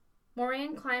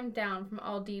Moraine climbed down from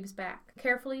Aldeeb's back.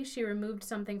 Carefully, she removed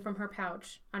something from her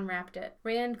pouch, unwrapped it.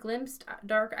 Rand glimpsed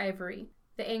dark ivory,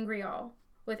 the Angreal.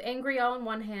 With Angreal in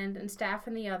one hand and staff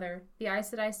in the other, the Aes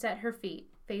Sedai set her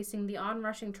feet, facing the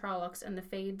onrushing Trollocs and the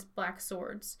Fade's black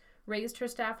swords, raised her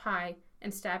staff high,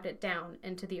 and stabbed it down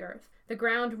into the earth. The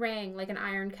ground rang like an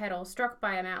iron kettle struck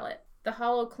by a mallet. The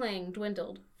hollow clang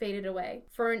dwindled, faded away.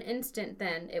 For an instant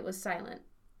then it was silent.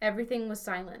 Everything was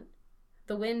silent.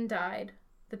 The wind died.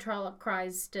 The Trolloc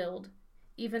cries stilled.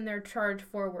 Even their charge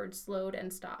forward slowed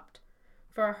and stopped.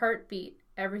 For a heartbeat,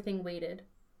 everything waited.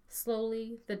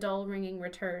 Slowly, the dull ringing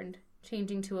returned,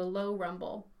 changing to a low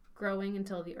rumble, growing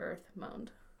until the earth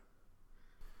moaned.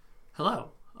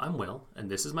 Hello, I'm Will, and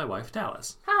this is my wife,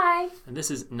 Dallas. Hi! And this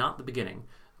is Not the Beginning,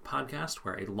 a podcast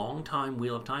where a longtime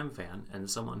Wheel of Time fan and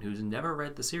someone who's never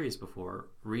read the series before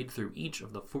read through each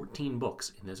of the 14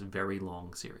 books in this very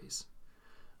long series.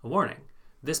 A warning,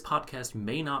 this podcast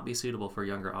may not be suitable for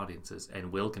younger audiences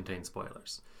and will contain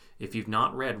spoilers. If you've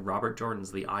not read Robert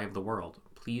Jordan's The Eye of the World,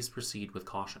 please proceed with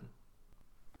caution.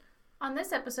 On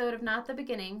this episode of Not the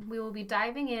Beginning, we will be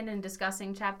diving in and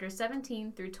discussing chapters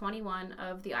 17 through 21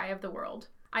 of The Eye of the World.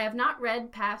 I have not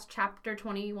read past chapter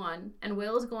 21, and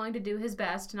Will is going to do his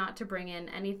best not to bring in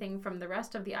anything from the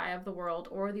rest of The Eye of the World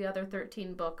or the other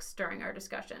 13 books during our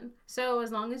discussion. So as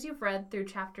long as you've read through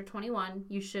chapter 21,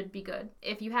 you should be good.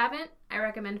 If you haven't, I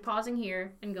recommend pausing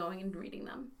here and going and reading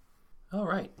them. All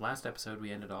right, last episode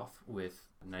we ended off with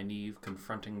Nynaeve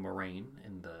confronting Moraine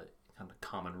in the kind of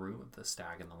common room of the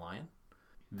Stag and the Lion.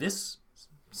 This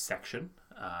section,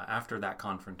 after that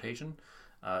confrontation,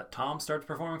 Tom starts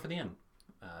performing for the inn.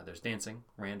 There's dancing.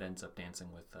 Rand ends up dancing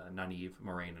with Nynaeve,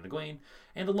 Moraine, and Egwene,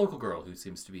 and a local girl who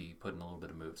seems to be putting a little bit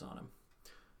of moves on him.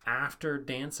 After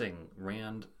dancing,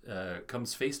 Rand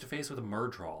comes face to face with a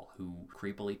Myrddraal, who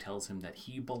creepily tells him that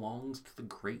he belongs to the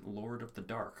Great Lord of the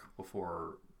Dark,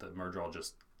 before the Myrddraal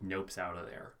just nopes out of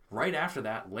there. Right after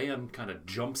that, Lan kind of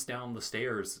jumps down the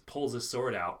stairs, pulls his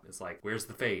sword out. It's like, where's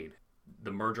the Fade?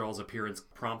 The Myrddraal's appearance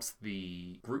prompts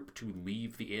the group to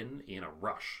leave the inn in a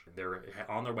rush. They're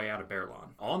on their way out of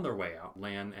Baerlon. On their way out,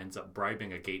 Lan ends up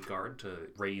bribing a gate guard to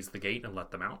raise the gate and let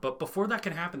them out. But before that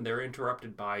can happen, they're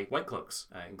interrupted by White Cloaks,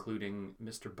 including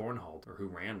Mr. Bornhald, or who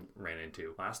Rand ran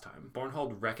into last time.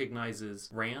 Bornhald recognizes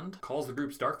Rand, calls the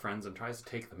group's dark friends, and tries to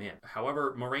take them in.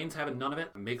 However, Moraine's having none of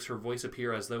it, makes her voice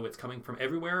appear as though it's coming from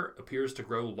everywhere, appears to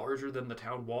grow larger than the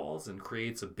town walls, and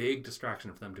creates a big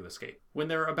distraction for them to escape. When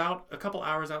they're about a couple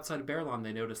hours outside of Baerlon,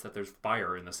 they notice that there's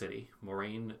fire in the city.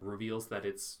 Moraine reveals that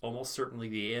it's almost certainly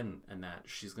the inn and that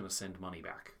she's going to send money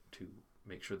back to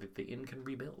make sure that the inn can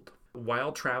rebuild.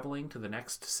 While traveling to the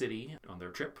next city on their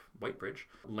trip, Whitebridge,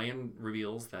 Lan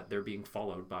reveals that they're being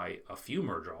followed by a few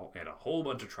Myrddraal and a whole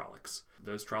bunch of Trollocs.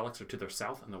 Those Trollocs are to their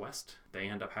south and the west. They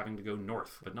end up having to go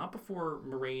north, but not before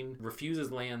Moraine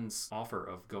refuses Lan's offer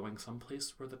of going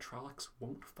someplace where the Trollocs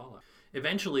won't follow.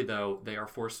 Eventually, though, they are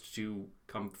forced to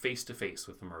come face to face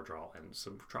with the Myrddraal and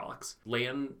some Trollocs.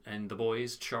 Lan and the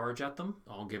boys charge at them,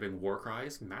 all giving war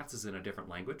cries. Mats is in a different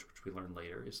language, which we learn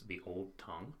later is the Old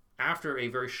Tongue. After a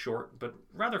very short but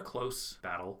rather close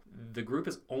battle, the group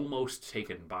is almost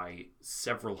taken by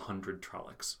several hundred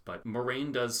Trollocs, but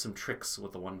Moraine does some tricks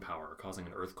with the One Power, causing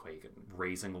an earthquake and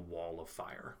raising a wall of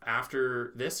fire.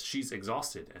 After this, she's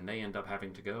exhausted, and they end up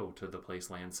having to go to the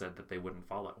place Lan said that they wouldn't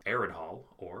follow, Aridhall,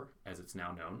 or, as it's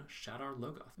now known, Shadar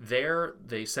Logoth. There,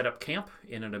 they set up camp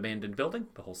in an abandoned building.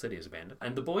 The whole city is abandoned.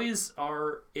 And the boys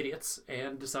are idiots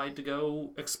and decide to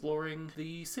go exploring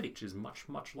the city, which is much,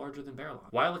 much larger than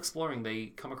Baerlon. While exploring, they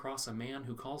come across a man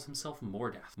who calls himself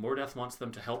Mordath. Mordath wants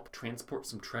them to help transport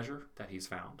some treasure that he's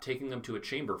found, taking them to a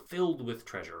chamber filled with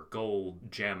treasure, gold,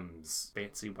 gems,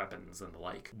 fancy weapons, and the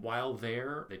like. While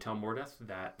there, they tell Mordath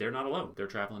that they're not alone. They're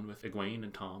traveling with Egwene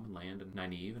and Tom and Lan and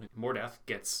Nynaeve, and Mordath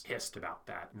gets pissed about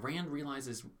that. Rand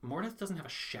realizes Mordath doesn't have a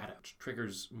shadow, which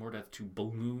triggers Mordath to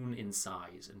balloon in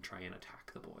size and try and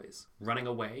attack the boys. Running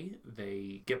away,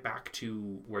 they get back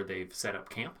to where they've set up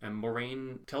camp, and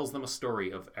Moraine tells them a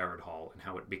story of Aridhall and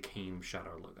how it became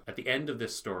Shadar Logoth. At the end of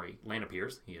this story, Lan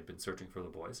appears, he had been searching for the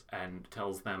boys, and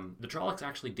tells them the Trollocs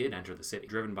actually did enter the city,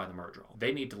 driven by the Myrddraal.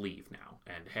 They need to leave now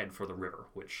and head for the river,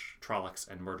 which Trollocs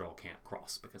and Myrddraal can't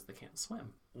cross because they can't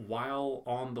swim. While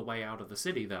on the way out of the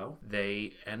city, though,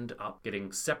 they end up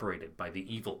getting separated by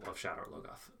the evil of Shadar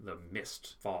Logoth, the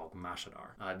Mist, Fog,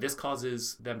 Mashadar. This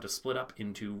causes them to split up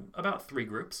into about 3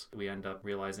 groups. We end up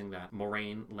realizing that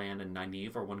Moraine, Lan, and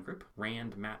Nynaeve are one group,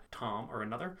 Rand, Mat, Tom are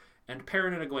another, and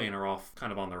Perrin and Egwene are off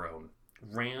kind of on their own,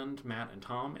 Rand, Matt, and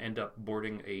Tom end up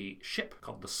boarding a ship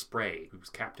called the Spray, whose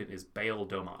captain is Bail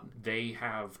Domon. They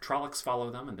have Trollocs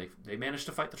follow them, and they manage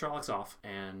to fight the Trollocs off.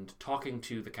 And talking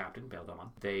to the captain, Bail Domon,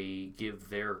 they give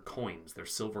their coins, their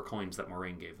silver coins that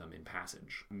Moiraine gave them in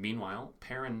passage. Meanwhile,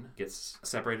 Perrin gets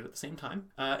separated at the same time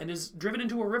and is driven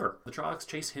into a river. The Trollocs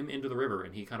chase him into the river,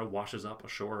 and he kind of washes up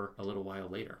ashore a little while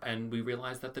later. And we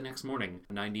realize that the next morning,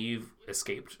 Nynaeve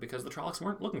escaped because the Trollocs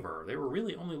weren't looking for her. They were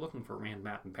really only looking for Rand,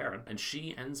 Matt, and Perrin. And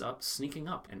she ends up sneaking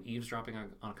up and eavesdropping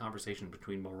on a conversation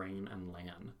between Moiraine and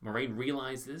Lan. Moiraine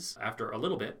realizes after a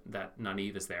little bit that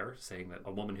Nynaeve is there, saying that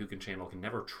a woman who can channel can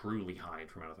never truly hide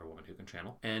from another woman who can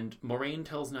channel. And Moiraine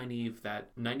tells Nynaeve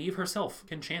that Nynaeve herself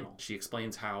can channel. She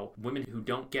explains how women who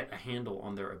don't get a handle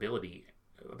on their ability,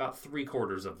 about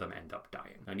 3/4 of them end up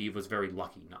dying. Nynaeve was very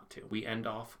lucky not to. We end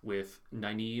off with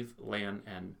Nynaeve, Lan,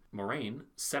 and Moiraine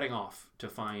setting off to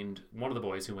find one of the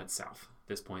boys who went south. At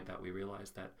this point that we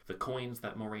realize that the coins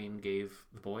that Moiraine gave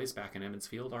the boys back in Emond's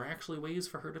Field are actually ways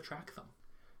for her to track them.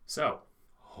 So,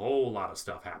 a whole lot of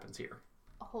stuff happens here.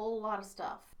 A whole lot of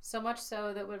stuff. So much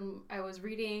so that when I was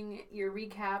reading your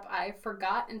recap, I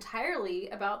forgot entirely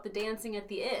about the dancing at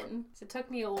the inn. So it took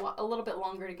me a little bit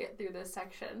longer to get through this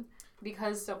section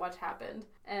because so much happened.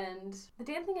 And the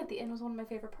dancing at the inn was one of my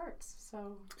favorite parts.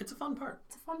 So it's a fun part.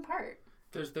 It's a fun part.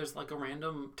 There's like a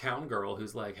random town girl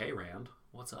who's like, "Hey Rand,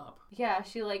 what's up?" Yeah,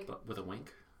 she like... But with a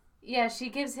wink. Yeah, she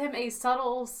gives him a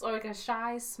subtle, or like a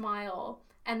shy smile,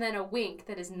 and then a wink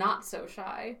that is not so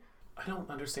shy. I don't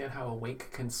understand how a wink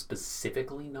can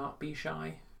specifically not be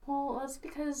shy. Well, that's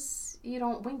because you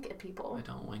don't wink at people. I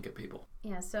don't wink at people.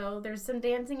 Yeah, so there's some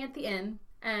dancing at the inn,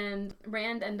 and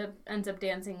Rand ends up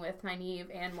dancing with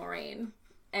Nynaeve and Moiraine,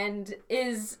 and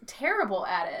is terrible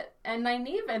at it. And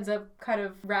Nynaeve ends up kind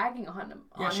of ragging on him.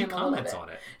 Yeah, she comments on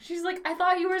it. She's like, "I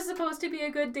thought you were supposed to be a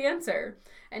good dancer,"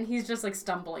 and he's just like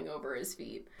stumbling over his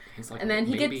feet. He's like, and then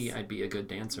maybe I'd be a good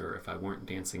dancer if I weren't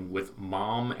dancing with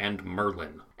Mom and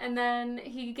Merlin. And then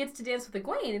he gets to dance with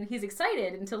Egwene, and he's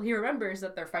excited until he remembers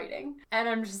that they're fighting. And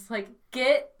I'm just like,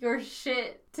 get your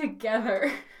shit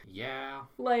together. Yeah.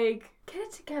 Like, get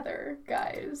it together,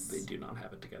 guys. They do not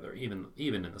have it together,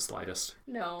 even in the slightest.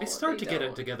 No, they start to get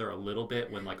it together a little bit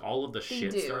when like all of the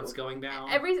shit starts going down.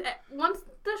 Once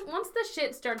the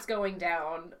shit starts going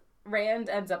down, Rand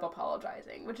ends up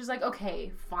apologizing, which is like,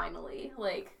 okay, finally.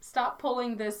 Like, stop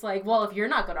pulling this, like, well, if you're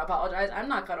not going to apologize, I'm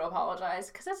not going to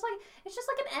apologize. Because it's just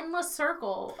like an endless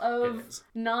circle of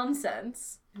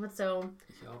nonsense. So,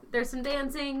 there's some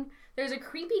dancing. There's a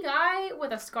creepy guy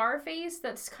with a scar face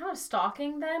that's kind of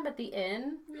stalking them at the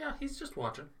inn. Yeah, he's just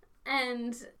watching.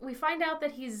 And we find out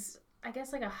that he's, I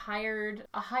guess, like a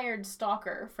hired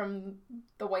stalker from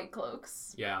the White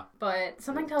Cloaks. Yeah. But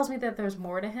something tells me that there's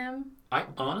more to him. I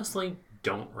honestly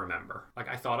don't remember. Like,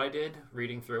 I thought I did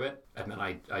reading through it, and then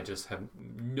I just have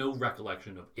no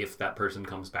recollection of if that person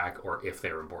comes back or if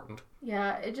they're important.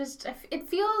 Yeah, it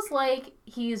feels like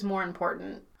he's more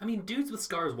important. I mean, dudes with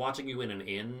scars watching you in an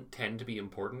inn tend to be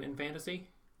important in fantasy.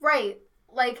 Right.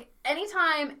 Like,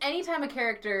 anytime a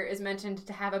character is mentioned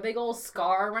to have a big old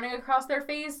scar running across their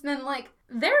face, then, like,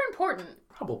 they're important.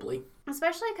 Probably.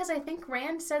 Especially because I think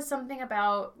Rand says something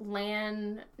about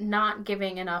Lan not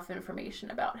giving enough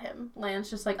information about him. Lan's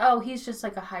just like, oh, he's just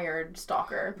like a hired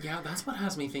stalker. Yeah, that's what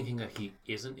has me thinking that he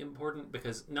isn't important,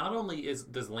 because not only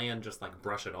does Lan just like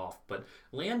brush it off, but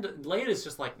Lan is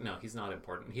just like, no, he's not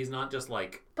important. He's not just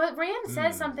like... But Rand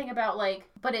says something about like,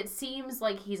 but it seems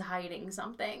like he's hiding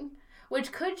something.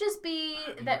 Which could just be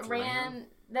that Rand,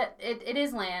 that it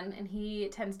is Lan, and he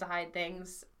tends to hide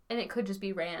things. And it could just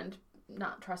be Rand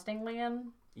not trusting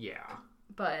Lan. Yeah.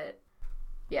 But,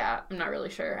 yeah, I'm not really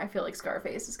sure. I feel like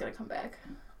Scarface is going to come back.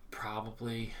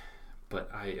 Probably. But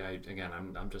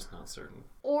I'm just not certain.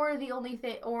 Or the only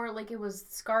thing, or like it was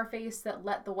Scarface that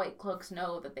let the White Cloaks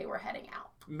know that they were heading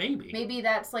out. Maybe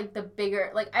that's like the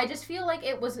bigger, like I just feel like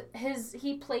it was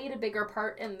he played a bigger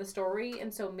part in the story,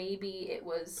 and so maybe it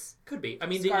was... Could be. I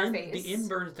mean, the inn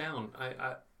burns down.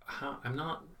 I'm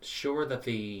not sure that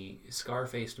the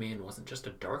scar-faced man wasn't just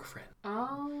a dark friend.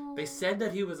 Oh. They said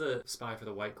that he was a spy for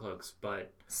the White Cloaks,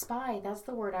 but... Spy, that's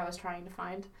the word I was trying to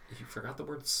find. You forgot the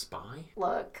word spy?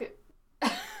 Look,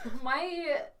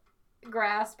 my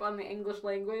grasp on the English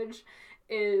language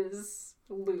is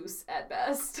loose at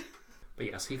best. But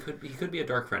yes, he could be a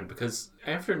dark friend, because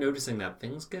after noticing that,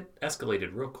 things get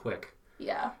escalated real quick.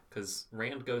 Yeah. Because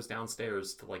Rand goes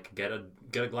downstairs to like get a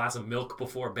glass of milk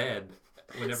before bed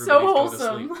when everybody's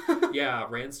going to sleep. Yeah,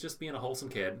 Rand's just being a wholesome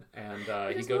kid, and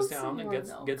he goes down and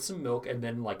gets some milk, and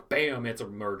then like bam, it's a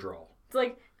murder roll. It's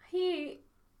like he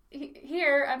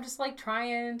here, I'm just, like,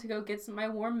 trying to go get my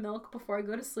warm milk before I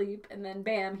go to sleep, and then,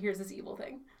 bam, here's this evil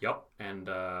thing. Yep. And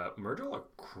Myrddraal are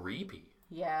creepy.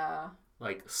 Yeah.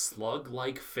 Like,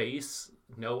 slug-like face,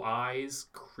 no eyes,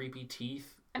 creepy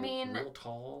teeth. I mean, real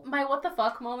tall. My what the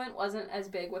fuck moment wasn't as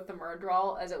big with the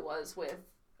Myrddraal as it was with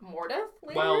Mordeth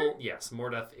later. Well, yes,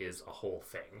 Mordeth is a whole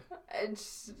thing.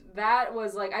 That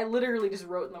was, like, I literally just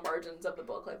wrote in the margins of the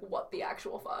book, like, what the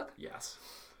actual fuck? Yes.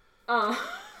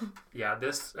 Yeah,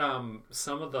 this,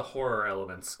 some of the horror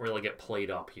elements really get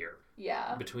played up here.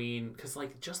 Yeah. Because,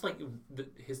 like, just like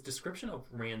his description of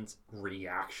Rand's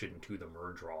reaction to the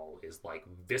Myrddraal is, like,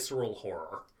 visceral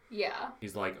horror. Yeah.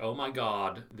 He's like, oh my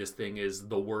god, this thing is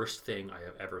the worst thing I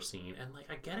have ever seen. And, like,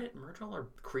 I get it, Myrddraal are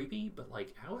creepy, but,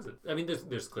 like, how is it? I mean,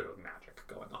 there's clearly magic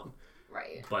going on.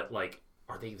 Right. But, like,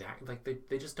 are they that, like,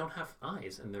 they just don't have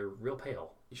eyes, and they're real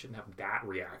pale. You shouldn't have that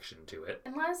reaction to it.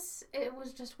 Unless it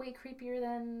was just way creepier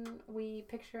than we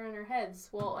picture in our heads.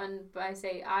 Well, and I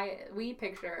say we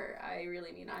picture, I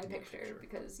really mean I picture,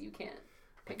 because you can't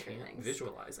picture things. I can't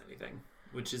visualize anything.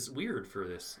 Which is weird for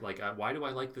this. Like, why do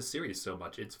I like this series so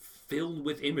much? It's filled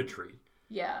with imagery.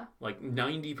 Yeah. Like,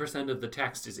 90% of the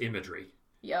text is imagery.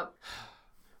 Yep.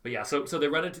 But yeah, so they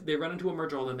run into a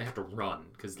Myrddraal and then they have to run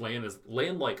because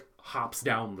Lan like hops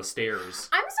down the stairs.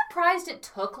 I'm surprised it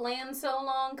took Lan so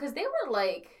long because they were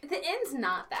like, the end's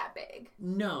not that big.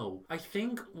 No, I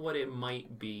think what it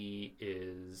might be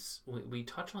is we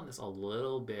touch on this a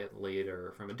little bit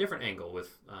later from a different angle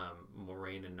with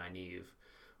Moiraine and Nynaeve.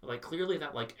 Like, clearly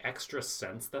that, like, extra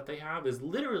sense that they have is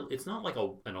literally, it's not like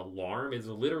an alarm, it's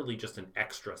literally just an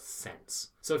extra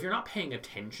sense. So if you're not paying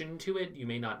attention to it, you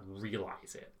may not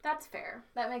realize it. That's fair.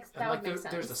 That would make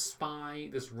sense. There's a spy,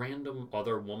 this random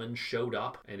other woman showed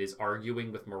up and is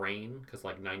arguing with Moiraine, because,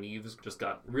 like, Nynaeve's just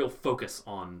got real focus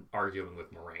on arguing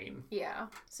with Moiraine. Yeah.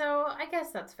 So I guess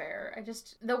that's fair.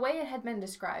 The way it had been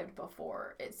described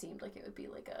before, it seemed like it would be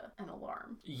like an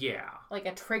alarm. Yeah. Like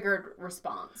a triggered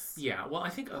response. Yeah, well, I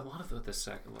think a lot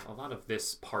of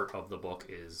this part of the book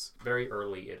is very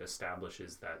early. It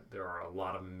establishes that there are a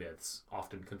lot of myths,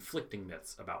 often conflicting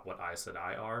myths about what Aes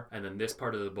Sedai are, and then this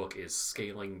part of the book is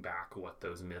scaling back what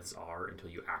those myths are until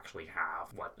you actually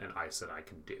have what an Aes Sedai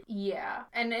can do. Yeah,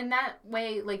 and in that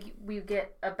way, like, we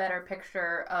get a better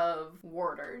picture of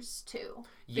warders too.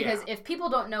 Because if people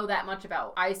don't know that much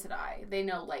about Aes Sedai, they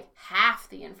know like half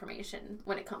the information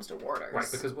when it comes to warders. Right,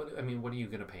 because what are you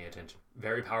going to pay attention?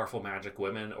 Very powerful magic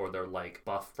women, or they're like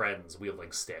buff friends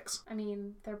wielding sticks? I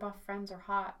mean, their buff friends are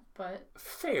hot, but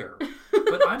fair.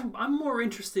 But I'm more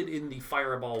interested in the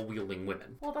fireball wielding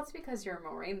women. Well, that's because you're a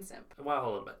Moiraine simp. Well, a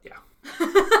little bit, yeah.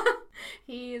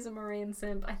 He is a Moiraine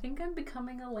simp. I think I'm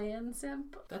becoming a Lan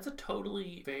simp. That's a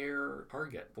totally fair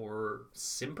target for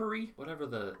simpery, whatever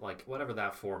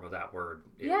that form of that word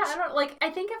is. Yeah, I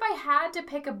think if I had to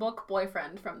pick a book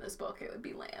boyfriend from this book, it would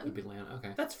be Lan. It would be Lan,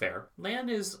 okay. That's fair. Lan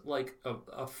is like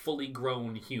a fully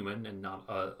grown human and not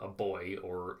a boy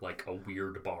or like a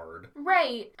weird bard.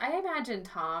 Right. I imagine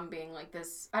Tom being like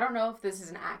this. I don't know if this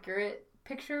is an accurate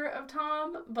picture of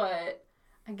Tom, but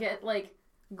I get like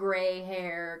gray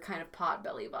hair, kind of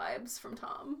potbelly vibes from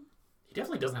Tom. He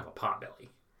definitely doesn't have a potbelly.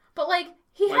 But like,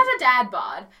 he has a dad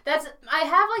bod. I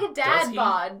have like a dad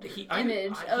bod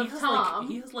image of Tom.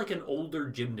 He has like an older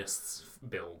gymnast's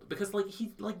build because like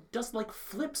he like does like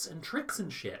flips and tricks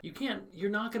and shit. You're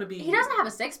not gonna be. He doesn't have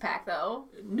a six pack though.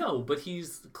 No, but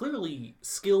he's clearly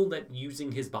skilled at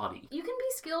using his body. You can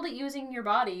be skilled at using your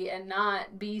body and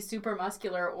not be super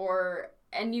muscular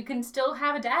and you can still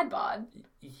have a dad bod.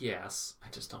 Yes, I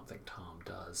just don't think Tom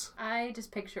does. I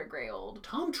just picture gray old.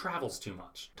 Tom travels too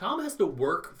much. Tom has to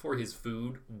work for his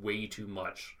food way too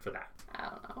much for that. I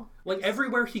don't know. Like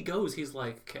everywhere he goes, he's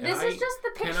like, "Can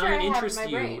I interest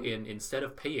you in instead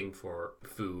of paying for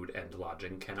food and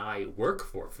lodging, can I work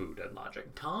for food and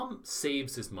lodging?" Tom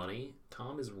saves his money.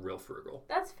 Tom is real frugal.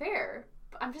 That's fair.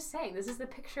 I'm just saying, this is the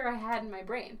picture I had in my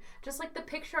brain. Just like the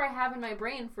picture I have in my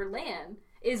brain for Lan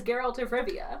is Geralt of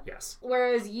Rivia. Yes.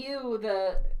 Whereas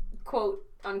the quote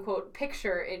unquote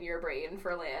picture in your brain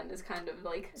for Lan is kind of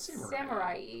like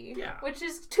samurai-y. Yeah. Which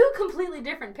is two completely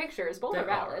different pictures. Both are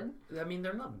valid. I mean,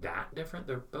 they're not that different.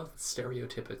 They're both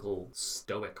stereotypical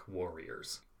stoic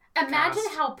warriors. Imagine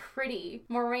how pretty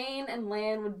Moiraine and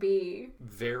Lan would be.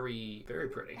 Very, very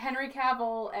pretty. Henry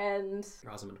Cavill and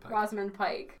Rosamund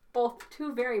Pike. Both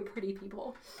two very pretty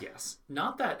people. Yes.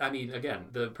 Not that, I mean, again,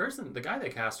 the guy they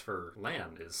cast for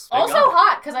Lan is... Also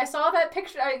hot, because I saw that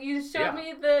picture. You showed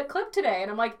me the clip today,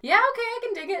 and I'm like, yeah, okay, I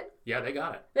can dig it. Yeah, they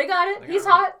got it. They got it. He's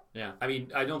hot. Yeah. I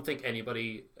mean, I don't think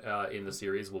anybody in the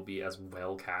series will be as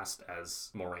well cast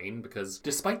as Moiraine, because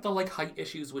despite the, like, height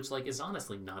issues, which, like, is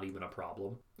honestly not even a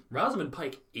problem, Rosamund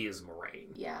Pike is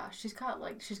Moraine. Yeah, she's got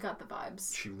the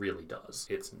vibes. She really does.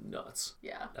 It's nuts.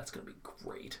 Yeah. That's going to be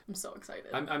great. I'm so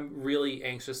excited. I'm really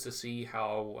anxious to see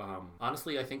how,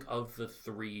 honestly, I think of the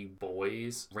 3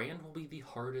 boys, Rand will be the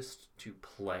hardest to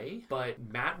play, but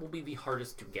Matt will be the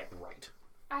hardest to get right.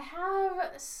 I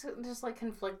have just like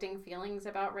conflicting feelings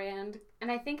about Rand, and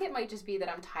I think it might just be that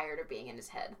I'm tired of being in his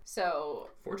head. So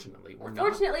Fortunately, we're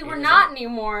not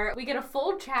anymore. We get a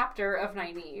full chapter of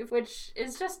Nynaeve, which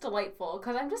is just delightful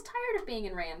because I'm just tired of being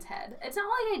in Rand's head. It's not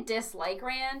like I dislike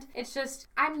Rand. It's just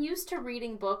I'm used to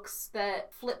reading books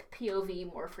that flip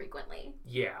POV more frequently.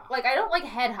 Yeah. Like I don't like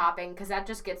head hopping because that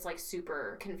just gets like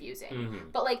super confusing. Mm-hmm.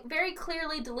 But like very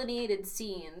clearly delineated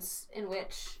scenes in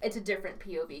which it's a different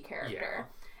POV character.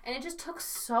 Yeah. And it just took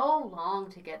so long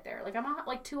to get there. Like, I'm at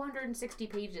like 260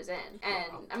 pages in.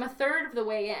 And wow. I'm a third of the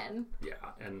way in. Yeah,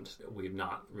 and we've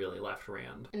not really left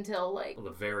Rand. Until, like... the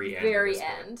very end. Very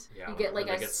end. Yeah, you get, like,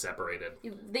 they get separated.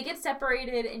 They get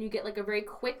separated, and you get, like, a very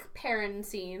quick Perrin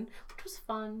scene, which was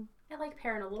fun. I like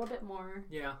Perrin a little bit more.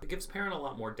 Yeah, it gives Perrin a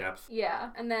lot more depth.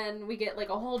 Yeah, and then we get like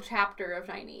a whole chapter of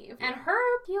Nynaeve. Yeah. And her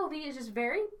POV is just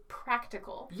very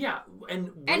practical. Yeah,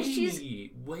 and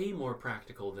she's way more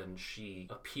practical than she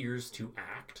appears to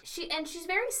act. She's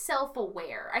very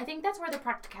self-aware. I think that's where the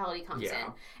practicality comes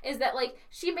in. Is that like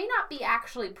she may not be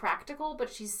actually practical,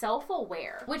 but she's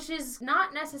self-aware, which is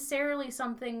not necessarily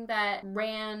something that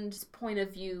Rand's point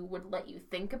of view would let you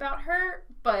think about her.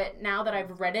 But now that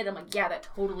I've read it, I'm like, yeah, that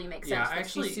totally makes sense. Yeah,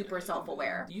 actually, she's super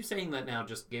self-aware. You saying that now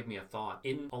just gave me a thought.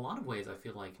 In a lot of ways, I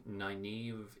feel like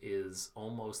Nynaeve is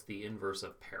almost the inverse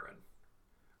of Perrin.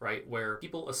 Right? Where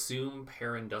people assume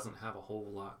Perrin doesn't have a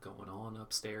whole lot going on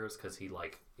upstairs because he,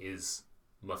 like, is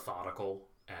methodical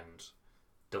and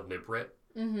deliberate.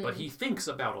 Mm-hmm. But he thinks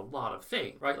about a lot of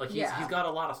things, right? Like, he's got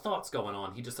a lot of thoughts going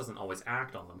on. He just doesn't always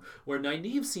act on them. Where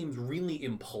Nynaeve seems really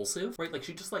impulsive, right? Like,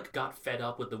 she just, like, got fed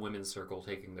up with the women's circle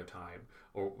taking their time,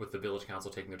 or with the village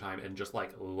council taking their time, and just,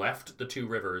 like, left the 2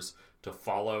 rivers to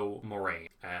follow Moraine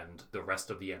and the rest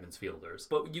of the Emond's Fielders.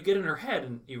 But you get in her head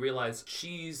and you realize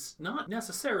she's not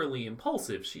necessarily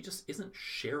impulsive. She just isn't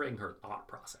sharing her thought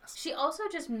process. She also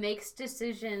just makes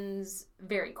decisions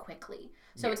very quickly.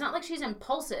 So it's not like she's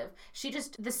impulsive.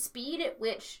 The speed at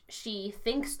which she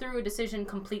thinks through a decision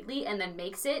completely and then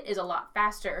makes it is a lot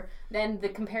faster than the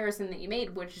comparison that you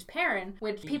made, which is Perrin,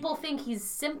 which people think he's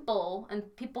simple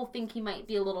and people think he might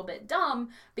be a little bit dumb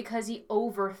because he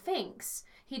overthinks.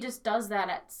 He just does that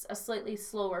at a slightly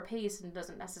slower pace and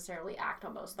doesn't necessarily act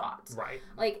on those thoughts. Right.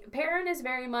 Like, Perrin is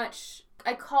very much...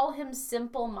 I call him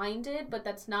simple-minded, but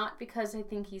that's not because I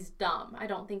think he's dumb. I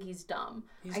don't think he's dumb.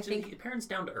 I think Perrin's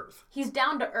down to earth. He's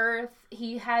down to earth.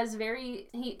 He has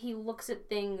he looks at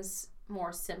things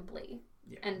more simply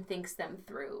and thinks them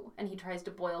through. And he tries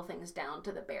to boil things down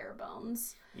to the bare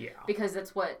bones. Yeah. Because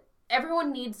that's what...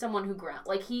 Everyone needs someone who ground...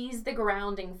 Like, he's the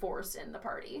grounding force in the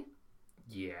party.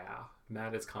 Yeah.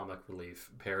 Matt is comic relief.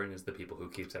 Perrin is the people who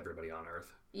keeps everybody on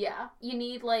Earth. Yeah. You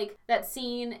need, like, that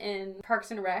scene in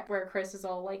Parks and Rec where Chris is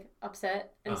all, like,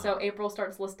 upset. And so April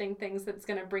starts listing things that's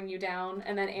going to bring you down.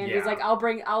 And then Andy's like,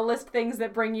 I'll list things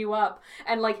that bring you up.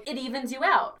 And, like, it evens you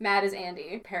out. Matt is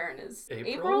Andy. Perrin is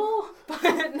April?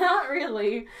 But not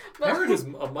really. But Perrin is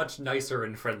a much nicer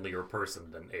and friendlier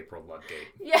person than April Ludgate.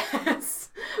 Yes.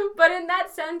 But in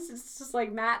that sense, it's just,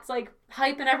 like, Matt's, like,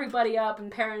 hyping everybody up.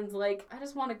 And Perrin's like, I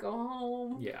just want to go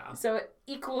home. Yeah. So it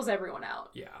equals everyone out.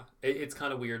 Yeah. It's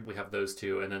kind of weird we have those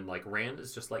two, and then, like, Rand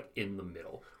is just, like, in the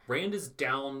middle. Rand is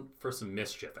down for some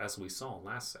mischief, as we saw in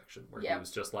last section, where he was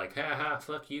just like, ha ha,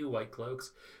 fuck you, White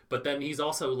Cloaks. But then he's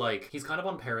also, like, he's kind of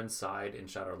on Perrin's side in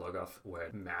Shadar Logoth, where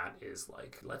Matt is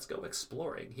like, let's go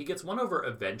exploring. He gets won over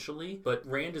eventually, but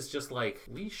Rand is just like,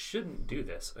 we shouldn't do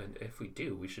this, and if we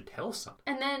do, we should tell something.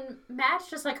 And then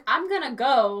Matt's just like, I'm gonna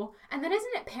go. And then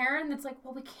isn't it Perrin that's like,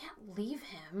 well, we can't leave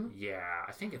him? Yeah,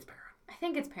 I think it's Perrin. I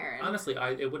think it's Perrin. Honestly,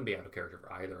 it wouldn't be out of character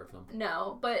for either of them.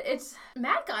 No, but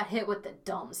Matt got hit with the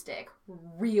dumb stick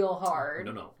real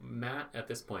hard. No. Matt, at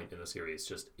this point in the series,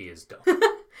 just is dumb.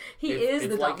 He is the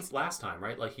dumb stick. It's like last time,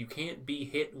 right? Like, you can't be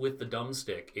hit with the dumb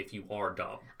stick if you are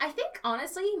dumb. I think,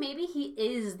 honestly, maybe he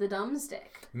is the dumb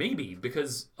stick. Maybe,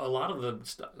 because a lot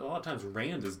of times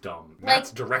Rand is dumb.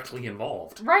 Matt's directly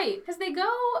involved. Right, because they go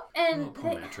and...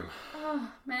 poor Matrim. Oh,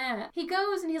 Matt. He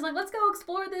goes and he's like, let's go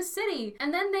explore this city.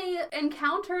 And then they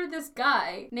encounter this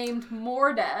guy named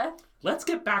Mordeth. Let's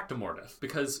get back to Mordeth,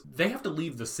 because they have to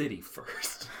leave the city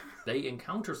first. They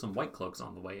encounter some White Cloaks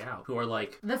on the way out who are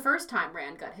like... The first time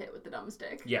Rand got hit with the dumb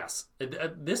stick. Yes.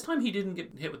 This time he didn't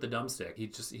get hit with the dumb stick.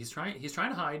 He's trying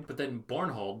to hide, but then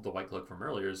Bornhold, the White Cloak from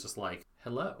earlier, is just like,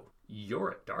 hello, you're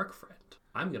a dark friend.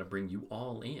 I'm gonna bring you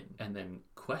all in and then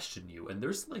question you. And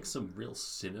there's like some real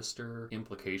sinister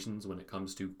implications when it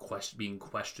comes to being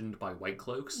questioned by white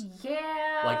cloaks.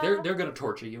 Yeah. Like they're gonna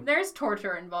torture you. There's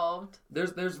torture involved.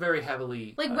 There's very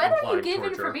heavily like whether you implied give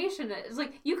torture. information, it's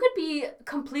like you could be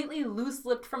completely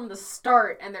loose-lipped from the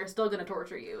start and they're still gonna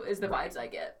torture you. Is the vibes I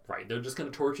get. Right. They're just gonna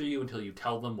torture you until you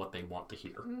tell them what they want to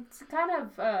hear. It's kind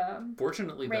of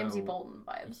Fortunately, Ramsay though, Bolton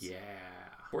vibes. Yeah.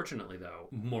 Fortunately, though,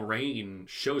 Moraine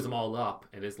shows them all up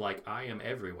and is like, I am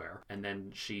everywhere. And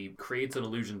then she creates an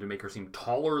illusion to make her seem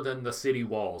taller than the city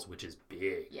walls, which is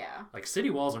big. Yeah. Like, city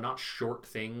walls are not short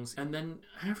things. And then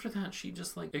after that, she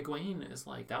just, like, Egwene is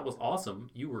like, that was awesome.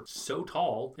 You were so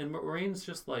tall. And Moraine's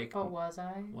just like... But was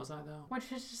I? Was I, though?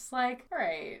 Which is just like,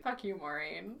 alright, fuck you,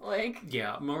 Moraine. Like...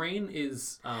 Yeah, Moraine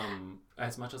is,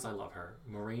 as much as I love her,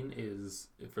 Moraine is,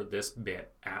 for this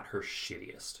bit, at her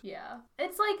shittiest. Yeah.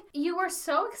 It's like, you were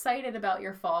so excited about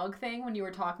your fog thing when you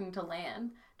were talking to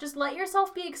Lan. Just let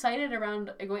yourself be excited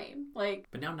around Egwene. Like...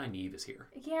 But now Nynaeve is here.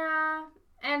 Yeah...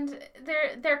 And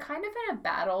they're kind of in a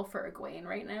battle for Egwene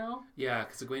right now. Yeah,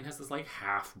 because Egwene has this, like,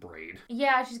 half braid.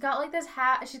 Yeah, she's got, like, this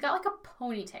hat. She's got, like, a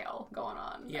ponytail going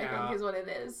on, yeah. I think is what it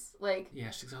is. Like... Yeah,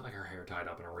 she's got, like, her hair tied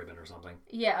up in a ribbon or something.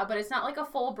 Yeah, but it's not, like, a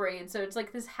full braid, so it's,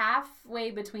 like, this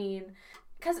halfway between...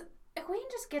 Because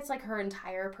Egwene just gets, like, her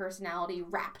entire personality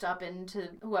wrapped up into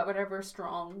whatever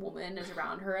strong woman is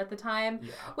around her at the time.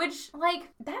 Yeah. Which, like,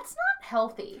 that's not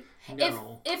healthy.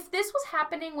 No. If this was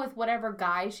happening with whatever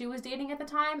guy she was dating at the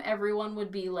time, everyone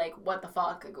would be like, what the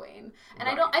fuck, Egwene? And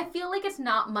right. I feel like it's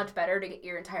not much better to get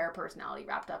your entire personality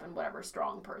wrapped up in whatever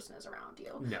strong person is around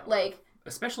you. No. Like...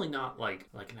 Especially not,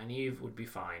 like Nynaeve would be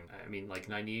fine. I mean, like,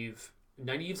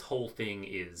 Nynaeve's whole thing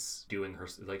is doing her,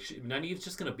 like, Nynaeve's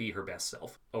just gonna be her best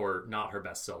self. Or not her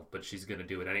best self, but she's gonna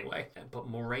do it anyway. But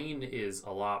Moraine is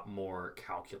a lot more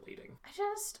calculating.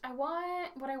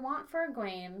 What I want for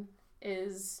Egwene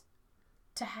is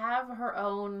to have her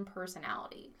own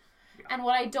personality. Yeah. And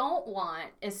what I don't want,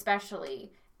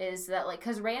 especially, is that, like,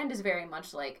 because Rand is very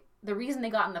much like, the reason they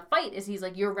got in the fight is he's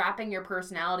like, you're wrapping your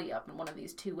personality up in one of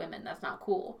these two women. That's not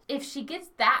cool. If she gets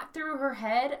that through her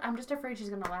head, I'm just afraid she's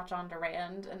going to latch on to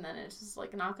Rand, and then it's just,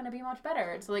 like, not going to be much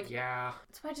better. It's like... Yeah.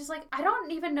 It's why just, like, I don't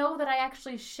even know that I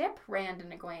actually ship Rand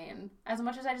and Egwene, as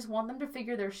much as I just want them to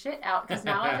figure their shit out, because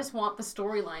now I just want the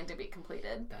storyline to be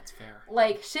completed. That's fair.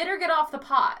 Like, shit or get off the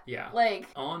pot. Yeah. Like...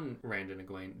 On Rand and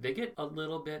Egwene, they get a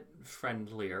little bit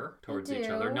friendlier towards each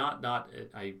other. Not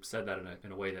I said that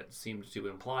in a way that seemed to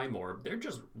imply more. They're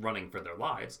just running for their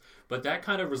lives. But that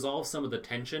kind of resolves some of the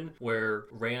tension where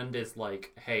Rand is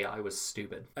like, hey, I was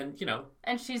stupid. And, you know.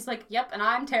 And she's like, yep, and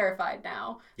I'm terrified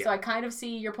now. Yeah. So I kind of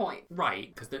see your point.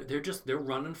 Right. Because they're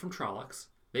running from Trollocs.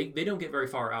 They don't get very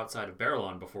far outside of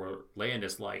Barillon before Land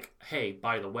is like, hey,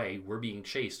 by the way, we're being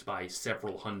chased by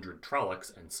several hundred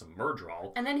Trollocs and some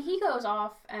Myrddraal. And then he goes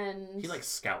off and... He, like,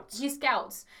 scouts. He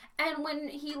scouts. And when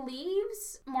he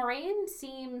leaves, Moraine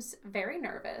seems very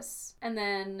nervous and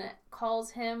then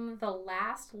calls him the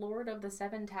last Lord of the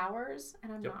Seven Towers.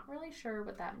 And I'm not really sure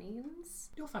what that means.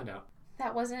 You'll find out.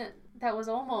 That was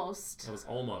almost... It was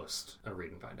almost a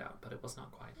read and find out, but it was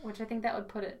not quite. Which I think that would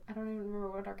put it... I don't even remember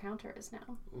what our counter is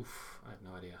now. Oof, I have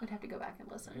no idea. We'd have to go back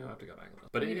and listen. You'll have to go back and listen.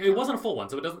 But it wasn't a full one,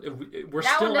 so it doesn't... We're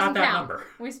still at that number.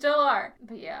 We still are.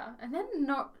 But yeah. And then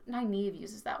Nynaeve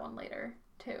uses that one later,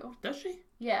 too. Does she?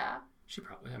 Yeah. She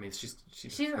probably, I mean, she's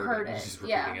heard it. She's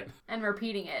repeating it. And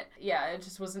repeating it. Yeah, it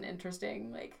just wasn't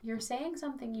interesting. Like, you're saying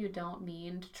something you don't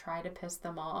mean to try to piss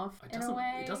them off in a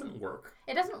way. It doesn't work.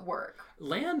 It doesn't work.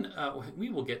 Lan, we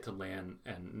will get to Lan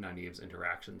and Nynaeve's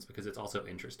interactions because it's also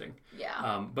interesting.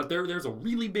 Yeah. But there's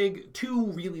two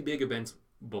really big events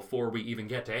before we even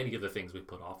get to any of the things we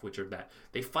put off, which are that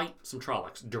they fight some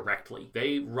Trollocs directly.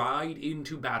 They ride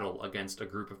into battle against a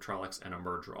group of Trollocs and a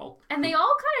Myrddraal. And they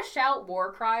all kind of shout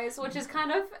war cries, which is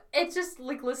kind of, it's just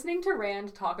like listening to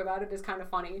Rand talk about it is kind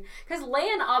of funny. Because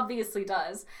Lan obviously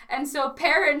does. And so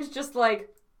Perrin's just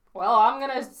like, well, I'm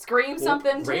going to scream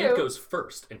something too. Rand goes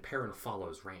first and Perrin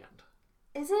follows Rand.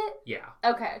 Is it? Yeah.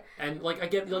 Okay. And, like, I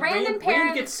get... Like,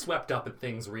 Rand gets swept up in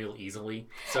things real easily.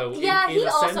 So yeah, in he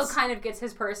also sense, kind of gets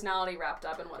his personality wrapped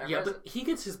up in whatever. Yeah, but he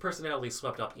gets his personality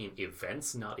swept up in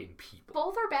events, not in people.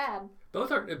 Both are bad.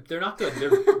 They're not good.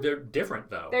 They're different,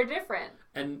 though. They're different.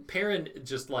 And Perrin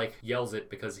just, like, yells it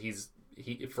because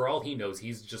for all he knows,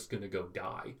 he's just gonna go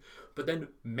die. But then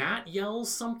Mat yells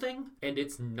something, and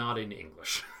it's not in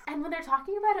English. And when they're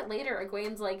talking about it later,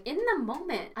 Egwene's like, in the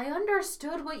moment, I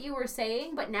understood what you were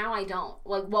saying, but now I don't.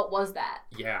 Like, what was that?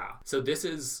 Yeah. So this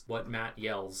is what Mat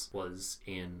yells was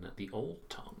in the old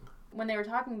tongue. When they were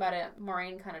talking about it,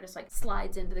 Moraine kind of just like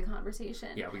slides into the conversation.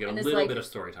 Yeah, we get a little bit of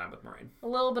story time with Moraine. A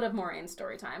little bit of Moraine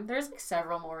story time. There's like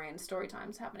several Moraine story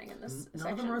times happening in this section.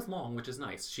 None of them are as long, which is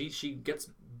nice. She gets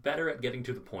better at getting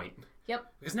to the point. Yep.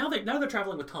 Because now they're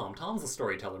traveling with Tom. Tom's the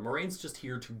storyteller. Moraine's just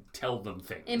here to tell them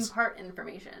things. Impart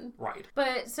information. Right.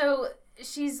 But so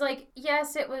she's like,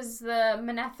 yes, it was the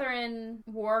Manetheren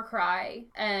war cry.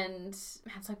 And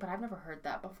Matt's like, but I've never heard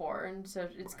that before. And so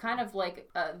it's kind of like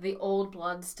the old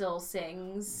blood still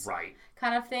sings. Right.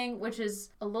 Kind of thing, which is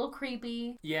a little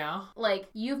creepy. Yeah. Like,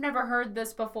 you've never heard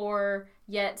this before,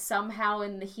 yet somehow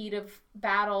in the heat of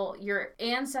battle, your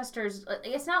ancestors,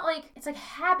 it's not like, it's like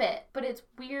habit, but it's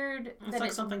weird it's that like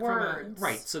it's something words.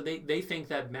 Right, so they think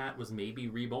that Matt was maybe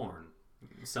reborn.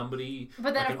 Somebody,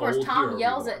 but then like of course Tom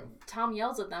yells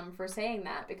reborn. at them for saying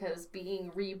that, because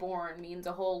being reborn means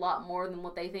a whole lot more than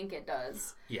what they think it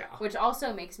does. Yeah. Which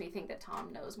also makes me think that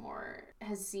Tom knows more,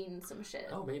 has seen some shit.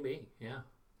 Oh, maybe, yeah.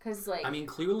 Because, like... I mean,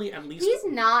 clearly, at least... He's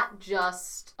not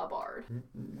just a bard.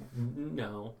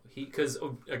 No. Because,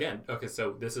 again, okay,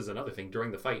 so this is another thing.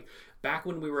 During the fight, back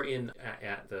when we were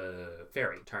at the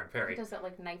ferry, Tarn Ferry... He does that,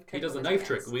 like, knife trick. He does a knife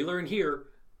trick. We learn here,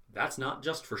 that's not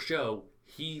just for show.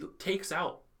 He takes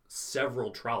out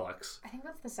several Trollocs. I think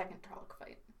that's the second Trolloc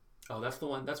fight. Oh, that's the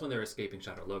one. That's when they're escaping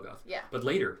Shadar Logoth. Yeah. But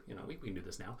later, we knew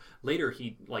this now. Later,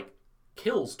 he,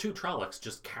 kills two Trollocs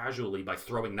just casually by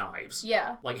throwing knives.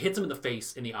 Yeah. Hits him in the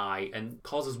face, in the eye, and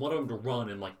causes one of them to run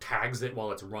and, tags it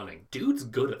while it's running. Dude's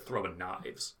good at throwing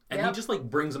knives. And he just,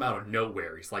 brings them out of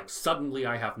nowhere. He's like, suddenly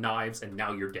I have knives and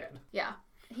now you're dead. Yeah.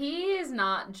 He is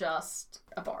not just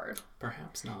a bard.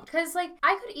 Perhaps not. Because, I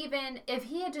could even, if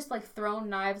he had just, thrown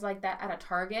knives like that at a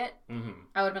target,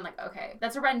 I would have been like, okay,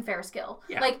 that's a Ren Fair skill.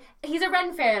 Yeah. He's a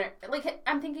Ren Fair,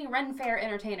 I'm thinking Ren Fair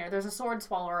entertainer. There's a sword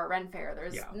swallower at Ren Fair.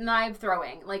 There's knife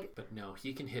throwing. But no,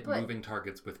 he can hit moving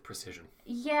targets with precision.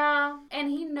 Yeah, and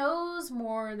he knows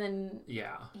more than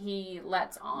he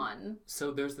lets on.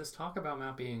 So there's this talk about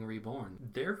Matt being reborn.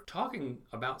 They're talking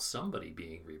about somebody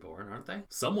being reborn, aren't they?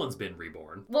 Someone's been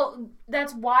reborn. Well,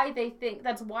 that's why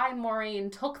Moraine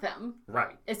took them.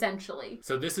 Right. Essentially.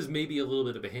 So this is maybe a little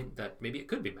bit of a hint that maybe it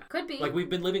could be Matt. Could be. We've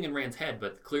been living in Rand's head,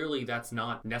 but clearly that's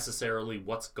not necessarily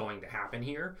what's going to happen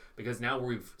here, because now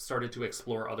we've started to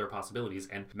explore other possibilities,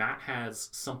 and Matt has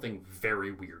something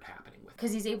very weird happening with him.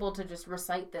 Because he's able to just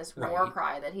recite this war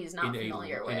cry that he's not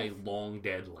familiar with. In a long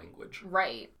dead language.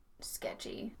 Right.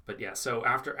 Sketchy. But yeah, so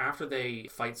after they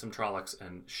fight some Trollocs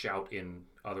and shout in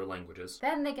other languages...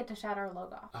 Then they get to Shadar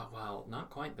Logoth. Oh, well, not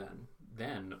quite then.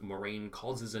 Then Moraine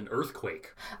causes an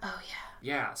earthquake. Oh, yeah.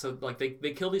 Yeah, so, they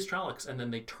kill these Trollocs, and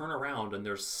then they turn around, and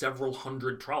there's several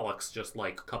hundred Trollocs just,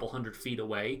 a couple hundred feet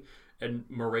away, and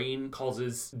Moraine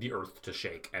causes the earth to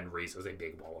shake and raises a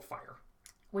big wall of fire.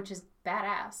 Which is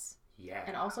badass. Yeah.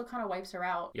 And also kind of wipes her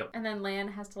out. Yep. And then Lan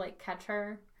has to, catch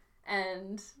her.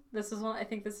 And this is one, I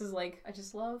think this is I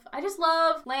just love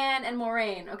Lan and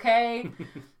Moraine, okay?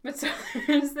 But so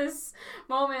there's this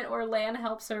moment where Lan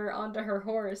helps her onto her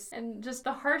horse, and just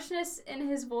the harshness in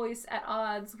his voice at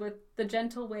odds with the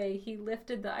gentle way he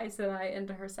lifted the Aes Sedai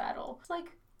into her saddle. It's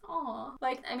aw.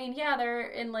 They're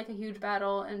in a huge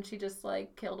battle, and she just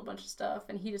killed a bunch of stuff,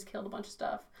 and he just killed a bunch of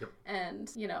stuff. Yep. And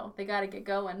they gotta get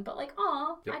going, but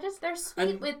aw. Yep.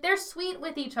 They're sweet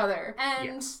with each other,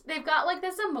 and yes. they've got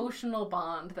this emotional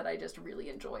bond that I just really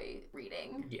enjoy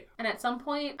reading. Yeah. And at some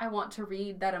point, I want to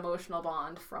read that emotional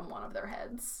bond from one of their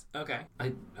heads. Okay.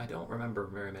 I don't remember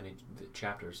very many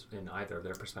chapters in either of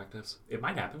their perspectives. It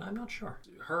might happen, I'm not sure.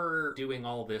 Her doing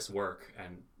all this work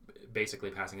and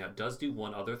basically passing out does do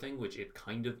one other thing, which it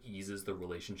kind of eases the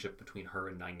relationship between her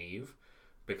and Nynaeve,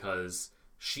 because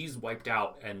she's wiped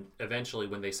out, and eventually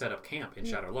when they set up camp in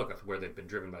Shadar Logoth, where they've been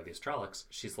driven by these Trollocs,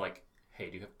 she's like, hey,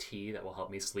 do you have tea that will help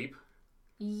me sleep?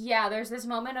 Yeah, there's this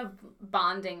moment of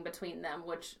bonding between them,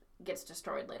 which gets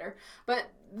destroyed later. But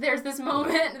there's this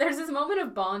moment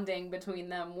of bonding between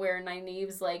them where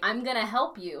Nynaeve's like, I'm gonna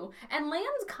help you. And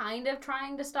Lan's kind of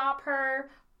trying to stop her,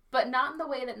 but not in the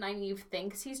way that Nynaeve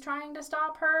thinks he's trying to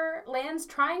stop her. Lan's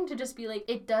trying to just be like,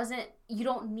 you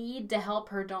don't need to help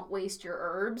her, don't waste your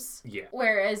herbs. Yeah.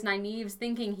 Whereas Nynaeve's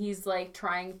thinking he's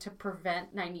trying to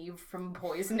prevent Nynaeve from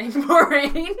poisoning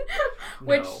Moraine.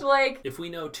 Which, if we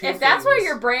know if that's where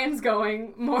your brain's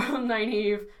going, more on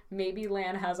Nynaeve, maybe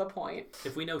Lan has a point.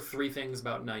 If we know three things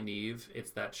about Nynaeve,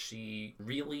 it's that she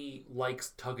really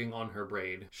likes tugging on her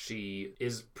braid. She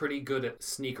is pretty good at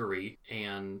sneakery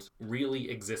and really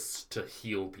exists to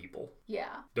heal people.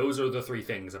 Yeah. Those are the three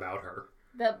things about her.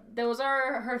 Those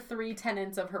are her three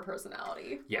tenets of her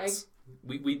personality. Yes.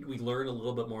 We learn a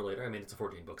little bit more later. I mean, it's a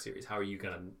 14-book series. How are you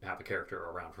going to have a character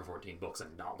around for 14 books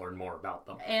and not learn more about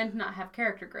them? And not have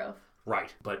character growth.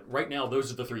 Right. But right now,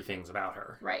 those are the 3 things about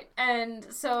her. Right. And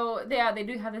so, yeah, they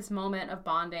do have this moment of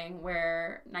bonding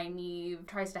where Nynaeve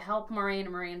tries to help Moiraine,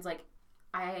 and Moraine's like,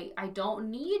 I don't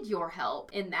need your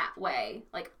help in that way.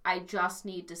 Like, I just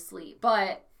need to sleep.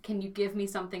 But can you give me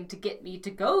something to get me to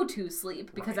go to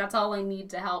sleep? Because that's all I need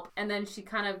to help. And then she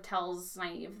kind of tells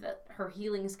Nynaeve that her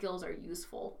healing skills are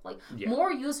useful. Like,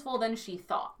 more useful than she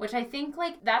thought. Which I think,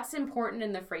 like, that's important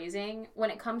in the phrasing.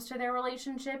 When it comes to their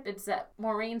relationship, it's that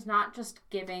Moraine's not just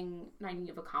giving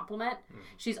Nynaeve a compliment.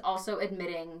 She's also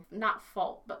admitting, not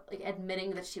fault, but, like,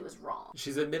 admitting that she was wrong.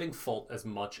 She's admitting fault as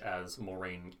much as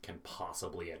Moiraine can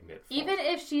possibly admit fault. Even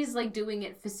if she's, like, doing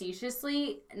it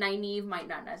facetiously, Nynaeve might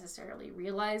not necessarily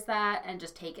realize that and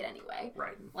just take it anyway.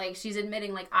 Right. Like, she's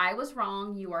admitting, like, I was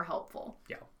wrong, you are helpful.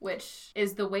 Yeah. Which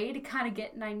is the way to kind of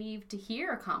get Nynaeve to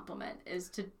hear a compliment, is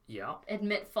to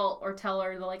admit fault or tell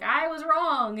her, like, I was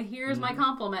wrong, here's my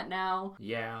compliment now.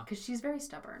 Yeah. Because she's very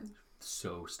stubborn.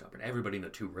 So stubborn. Everybody in the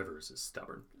Two Rivers is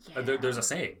stubborn. Yeah. There's a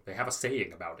saying. They have a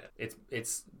saying about it.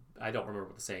 It's I don't remember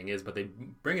what the saying is, but they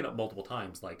bring it up multiple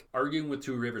times. Like, arguing with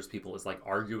Two Rivers people is like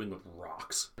arguing with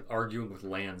rocks. Arguing with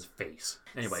land's face.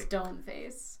 Anyway. Stone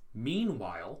face.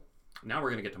 Meanwhile, now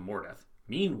we're going to get to Mordeth.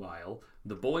 Meanwhile,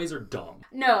 the boys are dumb.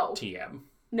 No. TM.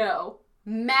 No.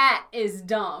 Matt is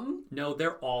dumb. No,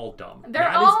 they're all dumb.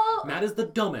 Matt is the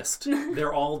dumbest.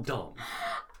 They're all dumb.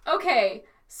 Okay,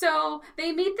 so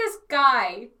they meet this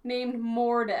guy named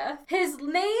Mordeth. His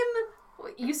name,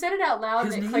 you said it out loud.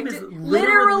 His and it name clicked is it.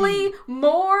 literally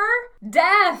More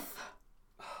Death.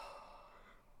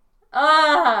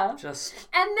 And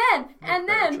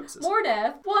then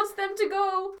Mordeth wants them to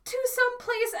go to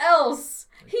someplace else.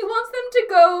 He wants them to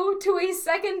go to a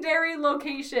secondary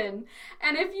location.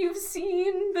 And if you've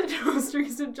seen the most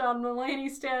recent John Mulaney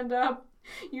stand-up,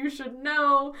 you should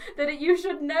know that you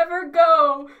should never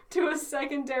go to a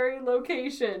secondary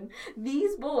location.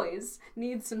 These boys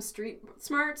need some street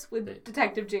smarts with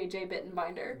Detective J.J.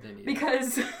 Bittenbinder.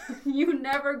 Because you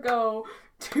never go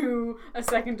to a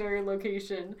secondary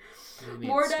location.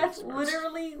 Mordeth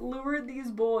literally lured these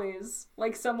boys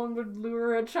like someone would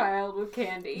lure a child with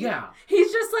candy. Yeah.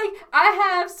 He's just like,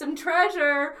 I have some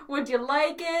treasure. Would you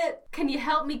like it? Can you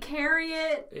help me carry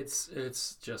it? It's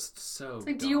just so like,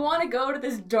 dumb. do you want to go to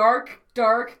this dark,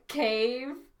 dark cave?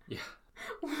 Yeah.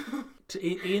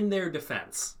 In their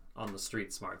defense, on the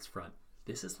street smarts front,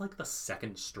 this is like the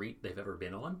second street they've ever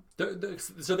been on.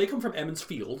 So they come from Emmons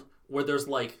Field, where there's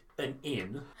like an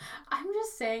inn. I'm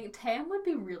just saying, Tam would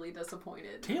be really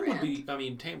disappointed. Tam would be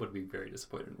very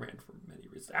disappointed in Rand for many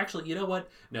reasons. Actually, you know what?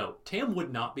 No, Tam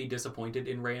would not be disappointed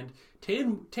in Rand.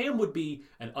 Tam would be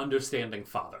an understanding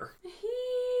father.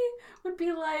 He would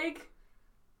be like,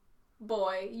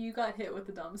 boy, you got hit with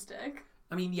the dumbstick.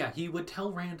 I mean, yeah, he would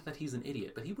tell Rand that he's an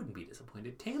idiot, but he wouldn't be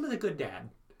disappointed. Tam is a good dad.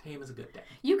 Tam is a good dad.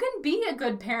 You can be a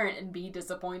good parent and be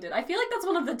disappointed. I feel like that's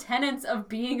one of the tenets of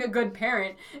being a good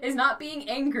parent, is not being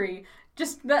angry.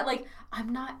 Just that, like,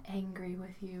 I'm not angry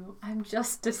with you. I'm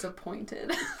just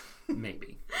disappointed.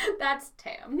 Maybe. That's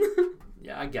Tam.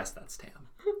 Yeah, I guess that's Tam.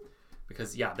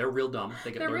 Because, yeah, they're real dumb.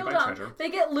 They get lured by treasure. They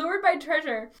get lured by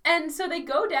treasure. And so they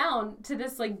go down to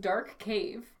this, like, dark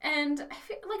cave. And I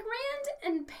feel like Rand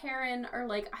and Perrin are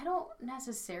like, I don't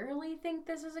necessarily think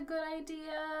this is a good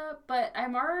idea, but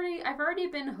I've already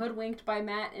been hoodwinked by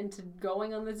Matt into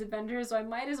going on this adventure, so I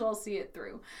might as well see it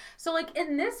through. So, like,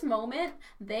 in this moment,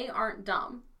 they aren't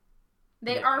dumb.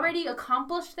 They already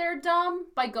accomplished their dumb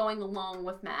by going along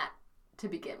with Matt to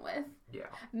begin with. Yeah.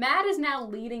 Matt is now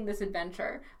leading this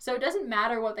adventure, so it doesn't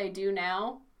matter what they do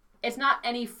now. It's not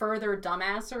any further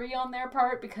dumbassery on their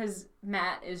part because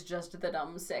Matt is just the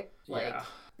dumb sick.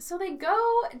 So they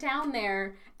go down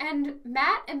there, and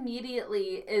Matt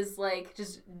immediately is like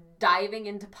just diving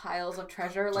into piles of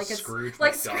treasure, just like it's Scrooge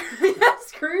like McDuck.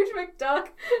 Scrooge McDuck,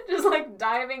 just like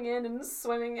diving in and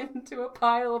swimming into a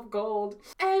pile of gold.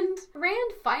 And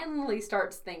Rand finally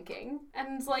starts thinking,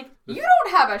 and is like, "You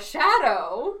don't have a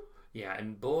shadow." Yeah,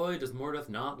 and boy, does Mordeth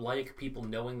not like people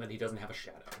knowing that he doesn't have a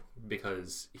shadow,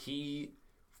 because he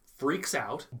freaks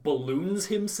out, balloons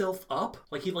himself up,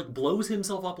 like he like blows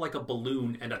himself up like a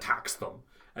balloon and attacks them,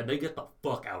 and they get the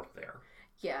fuck out of there.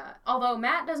 Yeah, although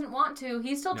Matt doesn't want to,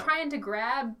 he's still trying to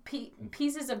grab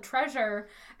pieces of treasure,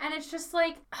 and it's just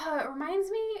like, it reminds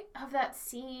me of that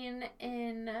scene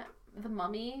in The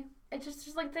Mummy it's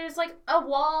just like there's like a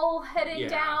wall heading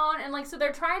down, and like so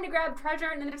they're trying to grab treasure,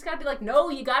 and then they just gotta be like, no,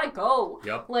 you gotta go.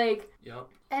 Yep. Like. Yep.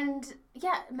 And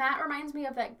yeah, Matt reminds me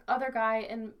of that other guy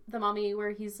in The Mummy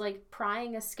where he's like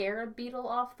prying a scarab beetle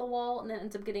off the wall, and then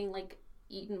ends up getting like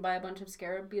eaten by a bunch of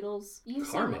scarab beetles.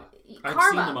 Karma. I've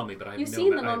seen The Mummy, but I have The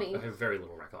Mummy. I have very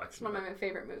little recollection. It's one of my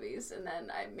favorite movies, and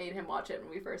then I made him watch it when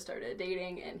we first started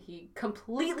dating, and he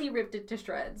completely ripped it to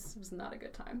shreds. It was not a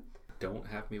good time. Don't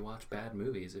have me watch bad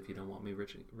movies if you don't want me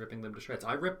ripping them to shreds.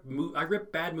 I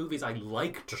rip bad movies I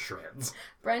like to shreds.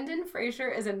 Brendan Fraser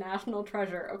is a national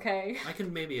treasure, okay? I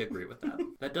can maybe agree with that.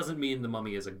 That doesn't mean The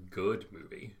Mummy is a good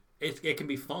movie. It can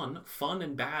be fun. Fun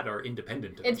and bad are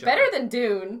independent of each other. It's better than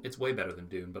Dune. It's way better than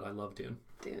Dune, but I love Dune.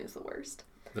 Dune is the worst.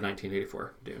 The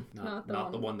 1984 Dune.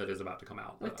 Not the one that is about to come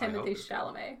out. With Timothée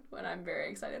Chalamet, and I'm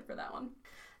very excited for that one.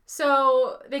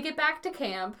 So they get back to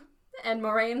camp, and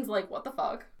Moraine's like, what the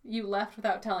fuck? You left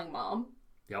without telling Mom.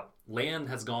 Yep. Lan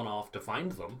has gone off to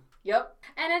find them. Yep.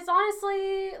 And it's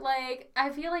honestly, like, I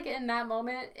feel like in that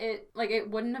moment, it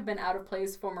wouldn't have been out of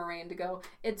place for Moraine to go,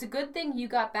 it's a good thing you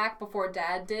got back before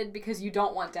Dad did, because you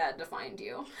don't want Dad to find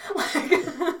you.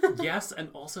 Yes, and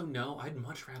also no, I'd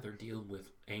much rather deal with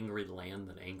angry Lan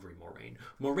than angry Moraine.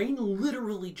 Moraine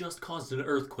literally just caused an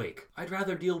earthquake. I'd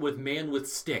rather deal with Man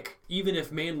with Stick, even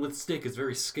if Man with Stick is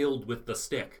very skilled with the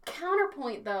stick.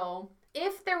 Counterpoint, though.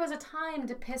 If there was a time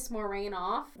to piss Moraine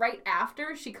off, right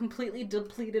after she completely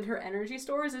depleted her energy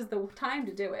stores is the time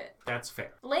to do it. That's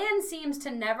fair. Lan seems to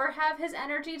never have his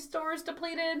energy stores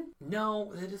depleted.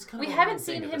 No, it is kind of we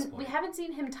haven't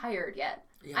seen him tired yet.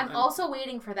 Yeah, I'm also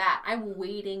waiting for that. I'm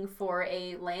waiting for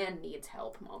a Lan needs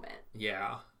help moment.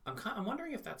 Yeah. I'm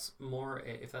wondering if that's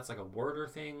like a Warder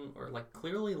thing, or like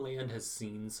clearly Lan has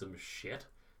seen some shit.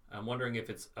 I'm wondering if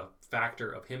it's a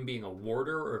factor of him being a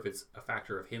warder or if it's a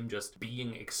factor of him just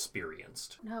being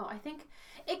experienced. No, I think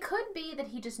it could be that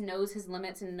he just knows his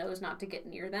limits and knows not to get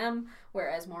near them,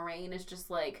 whereas Moraine is just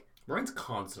like... Moraine's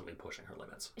constantly pushing her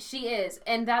limits. She is,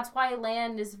 and that's why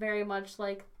Lan is very much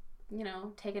like,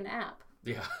 take a nap.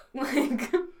 Yeah.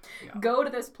 Go to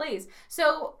this place.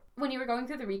 So, when you were going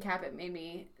through the recap, it made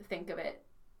me think of it.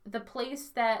 The place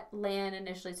that Lan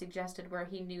initially suggested where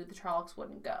he knew the Trollocs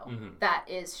wouldn't go, that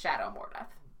is Shadow Mordath.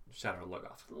 Shadow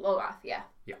Logoth. Logoth, yeah.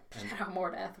 Yeah. Shadow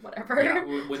Mordath, whatever. Yeah,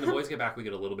 when the boys get back, we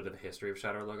get a little bit of the history of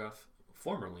Shadow Logoth,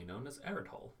 formerly known as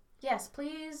Eredhol. Yes,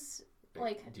 please,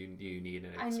 Do you need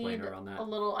an explainer on that?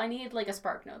 I need, a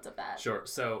Spark Notes of that. Sure.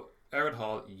 So,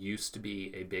 Eredhol used to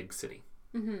be a big city.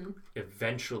 Mm-hmm.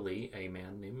 Eventually, a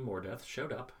man named Mordath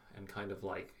showed up and kind of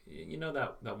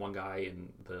that one guy in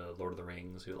the Lord of the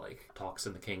Rings who talks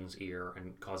in the king's ear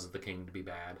and causes the king to be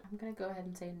bad. I'm gonna go ahead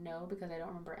and say no because I don't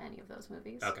remember any of those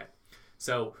movies. Okay,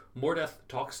 so Mordath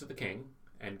talks to the king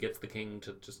and gets the king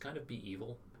to just kind of be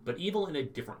evil, but evil in a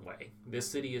different way. This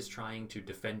city is trying to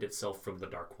defend itself from the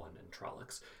Dark One and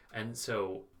Trollocs, and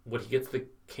so what he gets the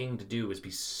king to do is be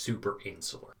super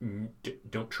insular.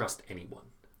 Don't trust anyone.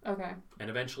 Okay. And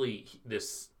eventually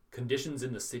this conditions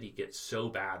in the city get so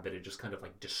bad that it just kind of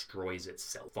destroys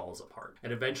itself, falls apart.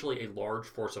 And eventually a large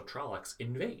force of Trollocs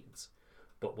invades.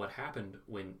 But what happened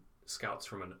when scouts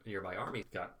from a nearby army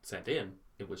got sent in,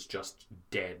 it was just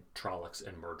dead Trollocs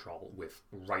and Myrddraal with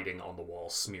writing on the wall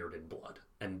smeared in blood.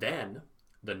 And then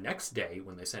the next day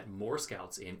when they sent more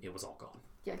scouts in, it was all gone.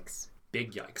 Yikes.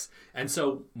 Big yikes. And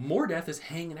so Mordath is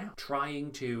hanging out,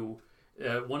 trying to...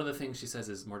 one of the things she says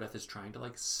is Mordath is trying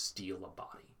to steal a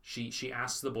body. She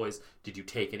asks the boys, did you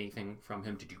take anything from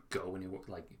him? Did you go anywhere?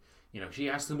 She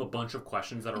asks them a bunch of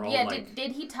questions that are all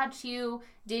did he touch you?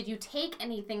 Did you take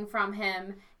anything from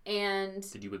him? And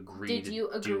did you agree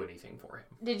to do anything for him?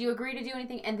 Did you agree to do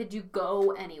anything? And did you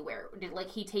go anywhere? Did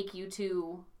he take you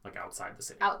to outside the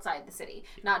city? Outside the city,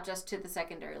 yeah. Not just to the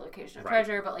secondary location of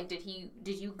treasure, but did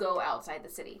you go outside the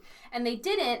city? And they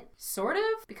didn't, sort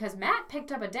of, because Matt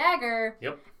picked up a dagger.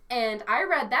 Yep. And I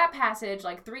read that passage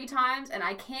 3 times, and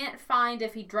I can't find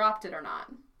if he dropped it or not.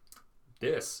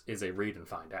 This is a read and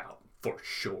find out, for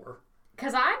sure.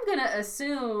 Because I'm going to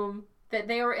assume that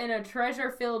they were in a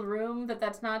treasure-filled room,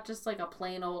 that's not just a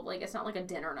plain old, it's not a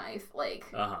dinner knife.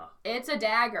 It's a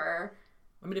dagger.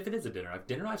 I mean, if it is a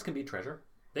dinner knives can be treasure.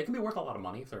 They can be worth a lot of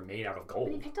money if they're made out of gold.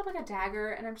 But he picked up a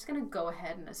dagger, and I'm just going to go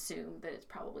ahead and assume that it's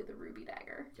probably the ruby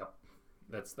dagger. Yep.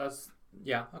 That's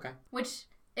yeah, okay. Which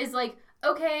is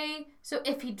okay, so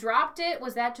if he dropped it,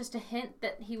 was that just a hint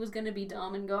that he was going to be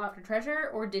dumb and go after treasure?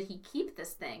 Or did he keep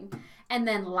this thing and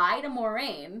then lie to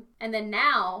Moraine, and then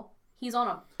now he's on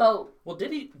a boat? Well,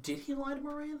 did he lie to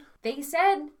Moraine? They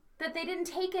said that they didn't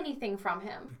take anything from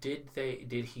him. Did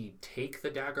he take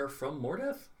the dagger from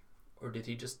Mordath? Or did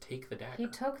he just take the dagger? He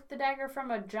took the dagger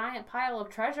from a giant pile of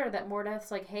treasure that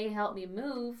Mordeth's like, hey, help me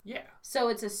move. Yeah. So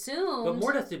it's assumed... But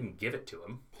Mordeth didn't give it to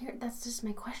him. Here, that's just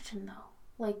my question,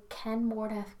 though. Like, can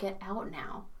Mordeth get out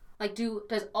now? Like,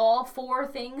 does all 4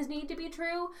 things need to be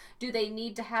true? Do they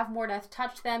need to have Mordeth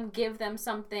touch them, give them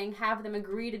something, have them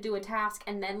agree to do a task,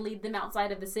 and then lead them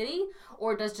outside of the city?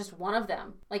 Or does just one of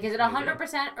them? Like, is it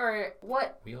 100% or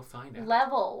what We'll find out.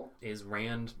 level? Is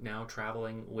Rand now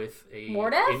traveling with a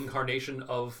Mordeth? incarnation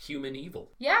of human evil?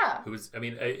 Yeah. Who's, I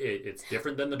mean, it's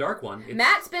different than the Dark One. It's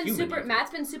Matt's been human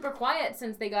evil. super quiet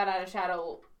since they got out of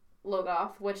Shadow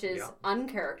Logoth, which is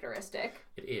uncharacteristic.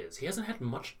 It is. He hasn't had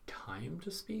much time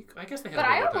to speak. I guess they had. But a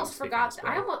I little time almost to speak forgot. in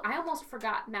this I almost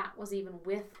forgot Matt was even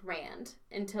with Rand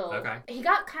until Okay. he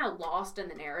got kind of lost in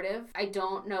the narrative. I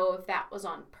don't know if that was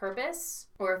on purpose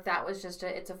or if that was just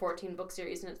it's a 14-book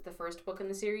series and it's the first book in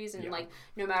the series. And like,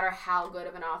 no matter how good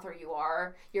of an author you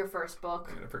are, your first book,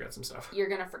 I'm gonna forget some stuff. You're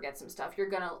gonna forget some stuff. You're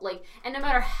gonna and no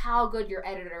matter how good your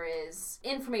editor is,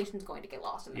 information's going to get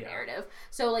lost in the narrative.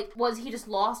 So like, was he just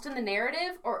lost in the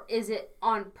narrative, or is it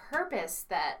on purpose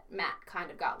that Matt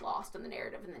kind of got lost in the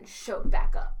narrative and then showed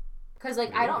back up? Because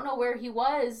I don't know where he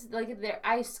was.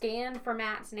 I scanned for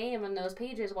Matt's name on those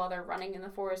pages while they're running in the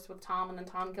forest with Tom, and then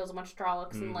Tom kills a bunch of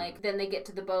Trollocs, and then they get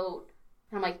to the boat,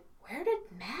 and I'm like, where did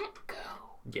Matt go?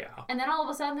 Yeah. And then all of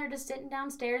a sudden they're just sitting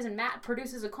downstairs and Matt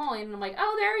produces a coin and I'm like,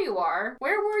 oh, there you are.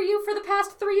 Where were you for the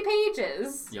past 3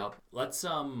 pages? Yep. Let's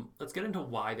get into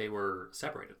why they were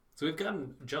separated. So we've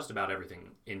gotten just about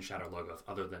everything in Shadow Logoth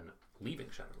other than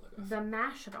leaving Shadow Logoth. The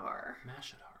Mashadar.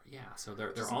 Yeah. So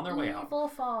they're on their way out. Evil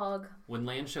fog. When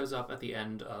Lan shows up at the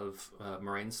end of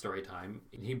Moiraine's story time,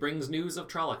 he brings news of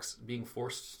Trollocs being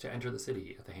forced to enter the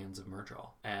city at the hands of Myrddraal.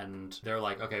 And they're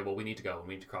like, okay, well, we need to go.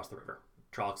 We need to cross the river.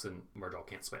 Trollocs and Myrddraal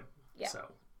can't swim. Yeah. So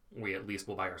we at least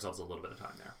will buy ourselves a little bit of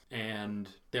time there. And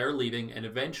they're leaving, and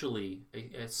eventually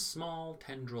a small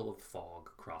tendril of fog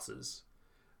crosses.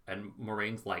 And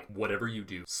Moiraine's like, whatever you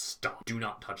do, stop. Do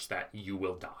not touch that. You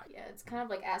will die. Yeah, it's kind of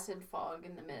like acid fog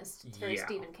in the mist. It's very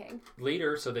Stephen King.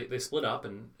 Later, so they split up,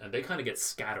 and they kind of get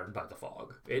scattered by the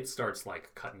fog. It starts,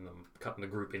 like, cutting the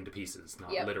group into pieces.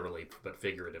 Not literally, but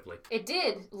figuratively. It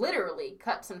did literally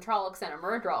cut some Trollocs and a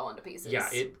Myrddraal into pieces. Yeah,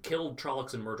 it killed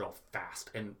Trollocs and Myrddraal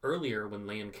fast. And earlier, when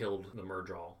Lan killed the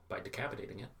Myrddraal by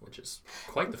decapitating it, which is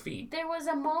quite the feat. There was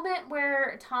a moment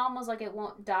where Tom was like, it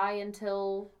won't die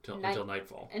until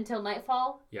nightfall. Until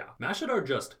nightfall? Yeah. Mashadar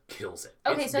just kills it.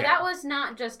 Okay, so that was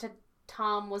not just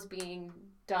Tom was being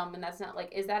dumb, and that's not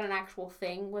is that an actual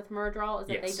thing with Myrddraal? Is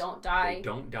that they don't die? They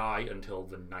don't die until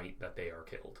the night that they are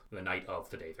killed. The night of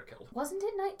the day they're killed. Wasn't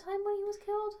it nighttime when he was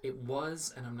killed? It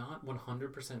was, and I'm not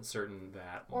 100% certain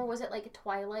that... Or was it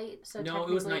twilight? So no,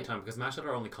 it was nighttime, because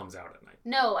Mashadar only comes out at night.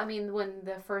 No, I mean when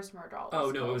the first Myrddraal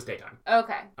was killed. It was daytime.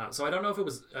 Okay. So I don't know if it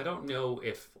was... I don't know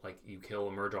if, you kill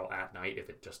a Myrddraal at night, if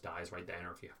it just dies right then,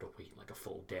 or if you have to wait, a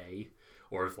full day.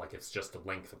 Or if, it's just a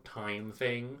length of time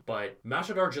thing. But a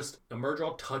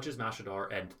Myrddraal touches Mashadar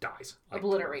and dies.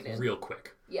 Obliterated. Real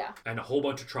quick. Yeah. And a whole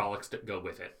bunch of Trollocs that go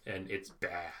with it. And it's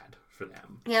bad for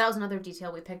them. Yeah, that was another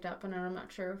detail we picked up, and I'm not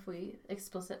sure if we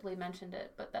explicitly mentioned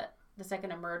it, but that the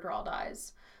second a Myrddraal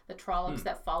dies, the Trollocs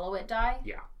that follow it die.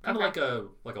 Yeah. Kind of like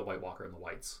a White Walker in the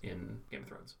Whites in Game of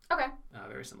Thrones. Okay.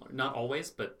 Very similar. Not always,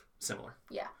 but similar.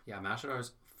 Yeah. Yeah,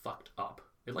 Mashadar's fucked up.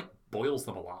 It boils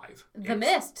them alive. The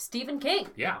Mist, Stephen King.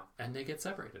 Yeah, and they get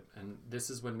separated. And this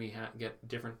is when we get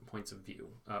different points of view.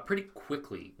 Pretty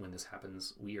quickly when this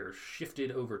happens, we are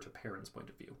shifted over to Perrin's point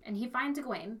of view. And he finds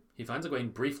Egwene. He finds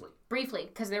Egwene briefly. Briefly,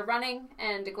 because they're running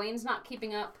and Egwene's not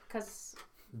keeping up because...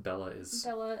 Bella is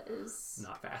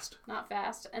not fast. Not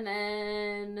fast. And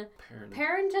then Perrin.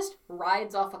 Perrin just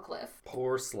rides off a cliff.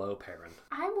 Poor slow Perrin.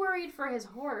 I'm worried for his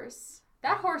horse.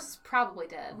 That horse is probably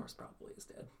dead. The horse probably is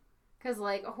dead. Because,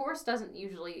 a horse doesn't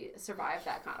usually survive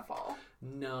that kind of fall.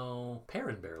 No.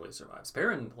 Perrin barely survives.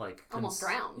 Perrin, almost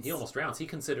drowns. He almost drowns. He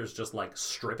considers just,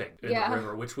 stripping in the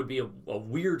river, which would be a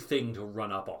weird thing to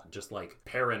run up on. Just,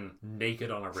 Perrin naked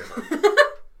on a river.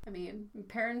 I mean,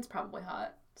 Perrin's probably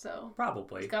hot, so...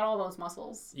 Probably. He's got all those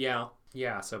muscles.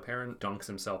 Yeah, so Perrin dunks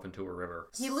himself into a river.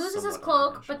 He loses his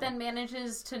cloak, but then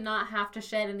manages to not have to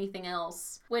shed anything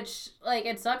else. Which,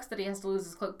 it sucks that he has to lose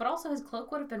his cloak, but also his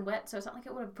cloak would have been wet, so it's not like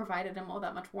it would have provided him all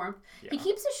that much warmth. Yeah. He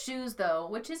keeps his shoes, though,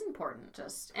 which is important,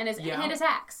 and his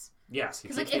axe. Yes, he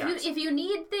Because takes like the axe. if you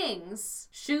need things,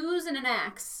 shoes and an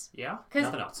axe. Yeah, 'Cause-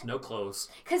 nothing else. No clothes.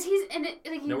 Because he's and it,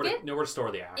 like you get Nowhere to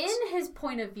store the axe. in his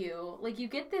point of view, like you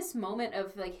get this moment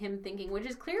of like him thinking, which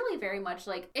is clearly very much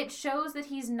like it shows that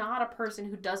he's not a person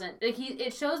who doesn't like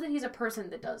it shows that he's a person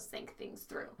that does think things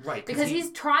through. Right, Because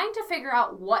he's trying to figure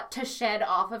out what to shed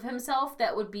off of himself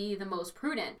that would be the most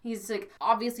prudent. He's like,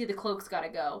 obviously the cloak's gotta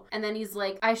go. And then he's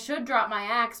like, I should drop my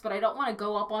axe, but I don't want to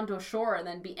go up onto a shore and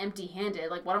then be empty-handed.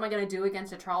 Like, what am I gonna do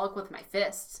against a Trolloc with my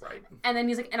fists? Right. And then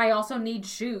he's like, and I also need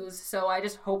shoes, so I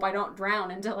just hope I don't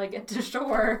drown until I get to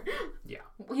shore. Yeah.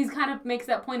 He's kind of makes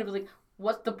that point of like,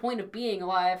 what's the point of being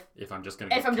alive If I'm just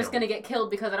gonna get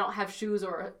killed because I don't have shoes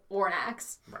or an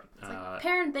axe? Right. It's like,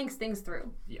 Perrin thinks things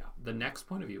through. Yeah. The next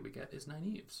point of view we get is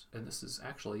Nynaeve's. And this is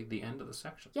actually the end of the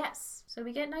section. Yes. So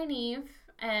we get Nynaeve,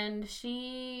 and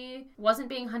she wasn't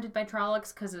being hunted by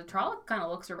Trollocs because the Trolloc kind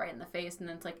of looks her right in the face, and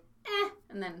then it's like,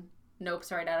 and then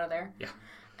nopes right out of there. Yeah.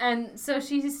 And so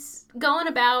she's going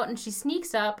about, and she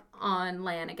sneaks up on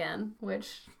Lan again,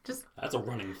 which just... That's a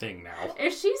running thing now.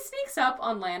 If she sneaks up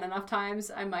on Lan enough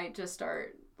times, I might just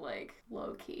start, like,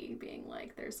 low-key being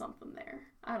like, there's something there.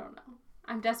 I don't know.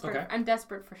 I'm desperate. Okay. I'm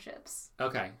desperate for ships.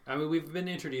 Okay. I mean, we've been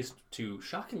introduced to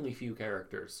shockingly few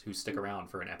characters who stick around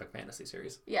for an epic fantasy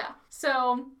series. Yeah.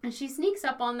 So she sneaks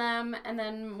up on them, and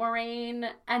then Moraine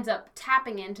ends up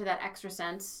tapping into that extra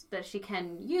sense that she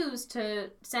can use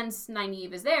to sense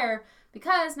Nynaeve is there,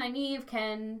 because Nynaeve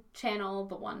can channel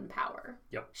the one power.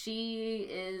 Yep. She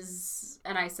is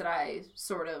an Aes Sedai,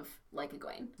 sort of like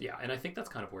Egwene. Yeah, and I think that's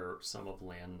kind of where some of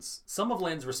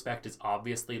Lan's respect is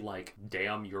obviously like,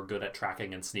 damn, you're good at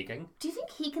tracking and sneaking. Do you think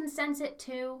he can sense it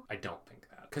too? I don't think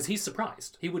that. Because he's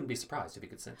surprised. He wouldn't be surprised if he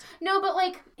could sense it. No, but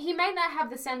like, he might not have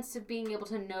the sense of being able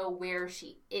to know where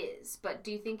she is, but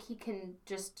do you think he can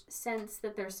just sense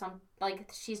that there's some, like,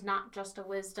 she's not just a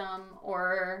wisdom,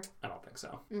 or... I don't think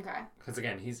so. Okay. Because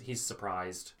again, he's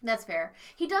surprised. That's fair.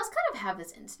 He does kind of have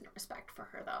this instant respect for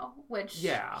her, though, which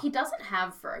he doesn't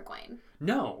have for Egwene.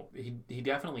 No, he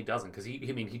definitely doesn't, because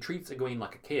he treats Egwene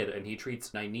like a kid, and he treats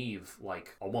Nynaeve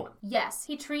like a woman. Yes,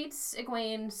 he treats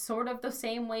Egwene sort of the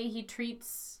same way he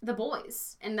treats the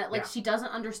boys, and that, like, she doesn't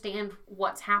understand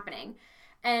what's happening.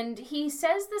 And he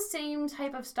says the same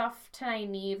type of stuff to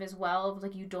Nynaeve as well, of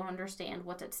like, you don't understand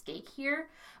what's at stake here.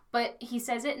 But he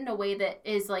says it in a way that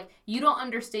is like, you don't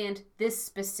understand this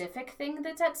specific thing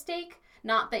that's at stake,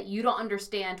 not that you don't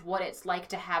understand what it's like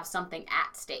to have something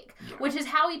at stake. Yeah. Which is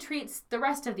how he treats the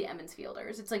rest of the Emond's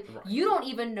Fielders. It's like, you don't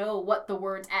even know what the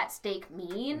words at stake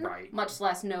mean, much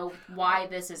less know why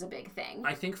this is a big thing.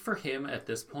 I think for him at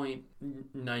this point,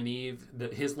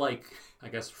 Nynaeve, his, like, I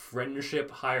guess, friendship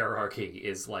hierarchy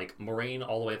is like Moraine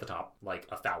all the way at the top, like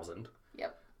 1,000.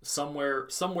 Yep.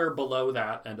 Somewhere below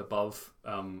that and above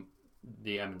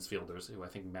the Emond's Fielders, who I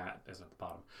think Matt is at the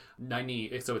bottom.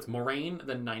 Nynaeve, so it's Moraine,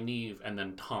 then Nynaeve, and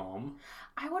then Tom.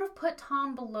 I would have put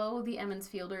Tom below the Emond's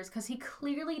Fielders because he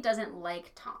clearly doesn't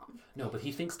like Tom. No, but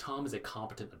he thinks Tom is a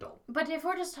competent adult. But if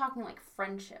we're just talking like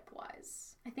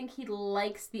friendship-wise, I think he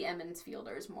likes the Emond's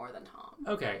Fielders more than Tom.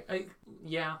 Okay,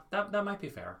 yeah, that might be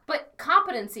fair. But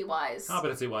competency-wise, Tom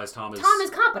is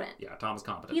competent. Yeah, Tom is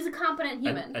competent. He's a competent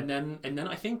human. And then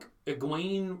I think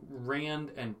Egwene,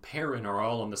 Rand, and Perrin are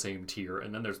all on the same tier,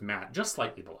 and then there's Matt, just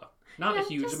slightly below. Not a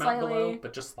huge amount below,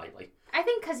 but just slightly. I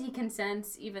think because he can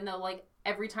sense, even though, like,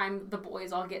 every time the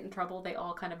boys all get in trouble, they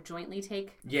all kind of jointly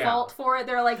take fault for it.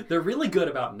 They're like... They're really good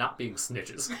about not being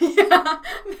snitches. Yeah.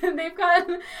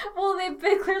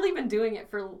 They've clearly been doing it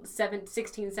for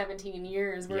 16, 17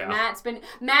 years, where Matt's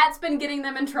been getting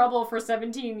them in trouble for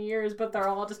 17 years, but they're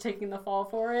all just taking the fall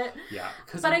for it. Yeah,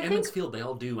 because in Emond's Field, they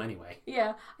all do anyway.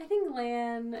 Yeah, I think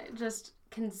Lan just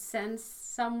can sense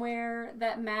somewhere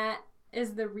that Matt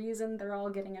is the reason they're all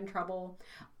getting in trouble.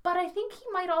 But I think he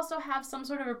might also have some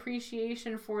sort of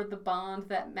appreciation for the bond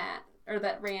that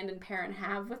Rand and Perrin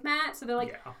have with Matt. So they're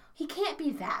like, he can't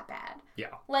be that bad. Yeah.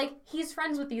 Like, he's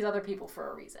friends with these other people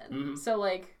for a reason. Mm-hmm.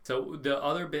 So the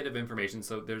other bit of information,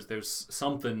 so there's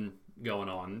something going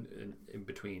on in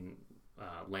between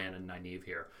Lan and Nynaeve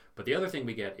here. But the other thing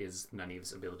we get is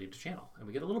Nynaeve's ability to channel. And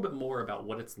we get a little bit more about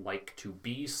what it's like to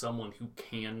be someone who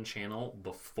can channel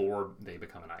before they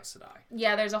become an Aes Sedai.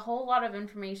 Yeah, there's a whole lot of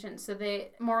information. So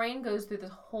Moraine goes through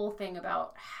this whole thing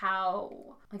about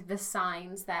how, like, the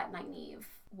signs that Nynaeve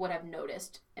would have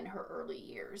noticed in her early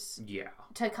years. Yeah.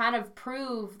 To kind of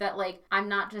prove that, like, I'm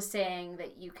not just saying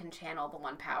that you can channel the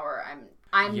one power.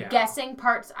 I'm guessing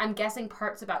parts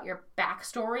about your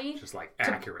backstory. Just like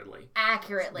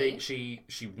accurately.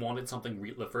 She wanted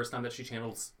something the first time that she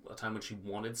channeled, a time when she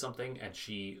wanted something, and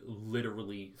she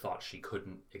literally thought she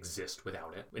couldn't exist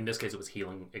without it. In this case, it was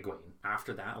healing Egwene.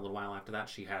 After that, a little while after that,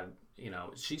 she had,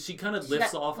 she kind of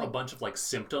lifts off a bunch of like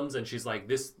symptoms, and she's like,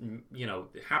 this,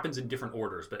 it happens in different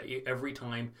orders, but every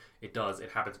time it does,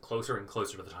 it happens closer and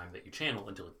closer to the time that you channel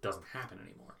until it doesn't happen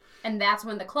anymore. And that's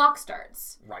when the clock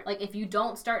starts. Right. Like, if you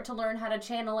don't start to learn how to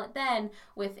channel it then,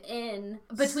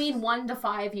 between 1 to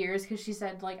 5 years, because she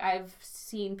said, like, I've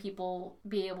seen people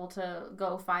be able to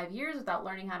go 5 years without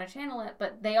learning how to channel it,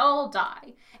 but they all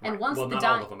die. And not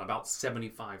all of them, about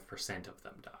 75% of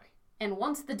them die. And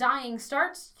once the dying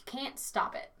starts, you can't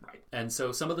stop it. Right. And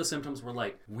so some of the symptoms were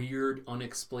like weird,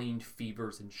 unexplained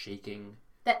fevers and shaking.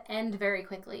 That end very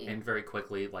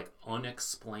quickly. Like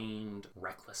unexplained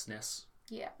recklessness.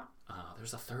 Yeah.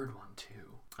 There's a third one,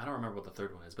 too. I don't remember what the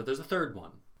third one is, but there's a third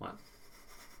one. What?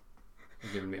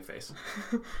 You're giving me a face.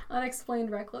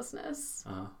 Unexplained recklessness.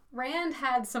 Rand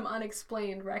had some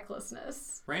unexplained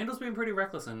recklessness. Rand was being pretty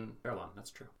reckless in Fairlawn.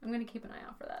 That's true. I'm going to keep an eye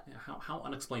out for that. Yeah, how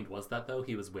unexplained was that, though?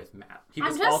 He was with Matt.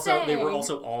 They were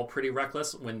also all pretty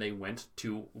reckless when they went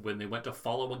to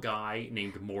follow a guy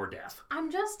named Mordeth.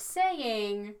 I'm just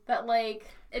saying that, like,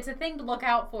 it's a thing to look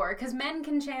out for, because men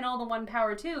can channel the one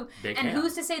power too. They can. And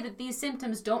who's to say that these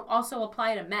symptoms don't also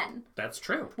apply to men? That's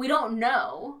true. We don't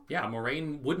know. Yeah,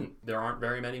 Moraine wouldn't. There aren't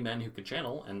very many men who could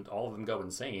channel, and all of them go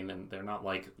insane, and they're not,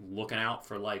 like, looking out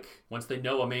for, like, once they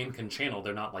know a man can channel,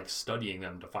 they're not, like, studying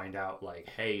them to find out, like,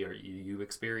 hey, are you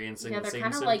experiencing the same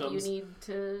symptoms? Yeah, they're kind of like, you need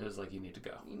to... It's like, you need to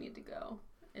go. You need to go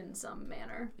in some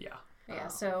manner. Yeah. Yeah,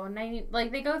 so Nynaeve,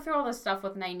 like, they go through all this stuff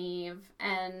with Nynaeve,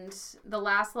 and the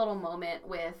last little moment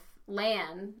with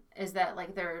Lan is that,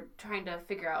 like, they're trying to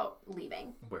figure out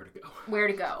leaving. Where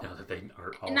to go. Now that they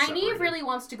are all Nynaeve separated. really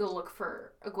wants to go look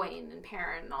for Egwene and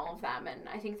Perrin and all of them, and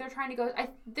I think they're trying to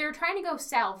go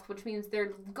south, which means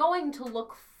they're going to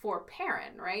look for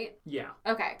Perrin, right? Yeah.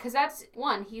 Okay, because that's,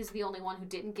 one, he's the only one who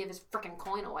didn't give his frickin'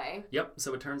 coin away. Yep,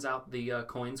 so it turns out the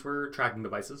coins were tracking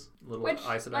devices. Little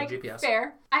Aes Sedai GPS.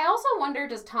 Fair. I also wonder,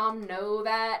 does Tom know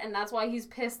that, and that's why he's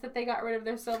pissed that they got rid of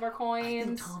their silver coins? I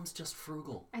think Tom's just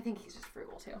frugal. I think he's just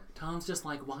frugal, too. Tom's just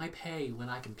like, why pay when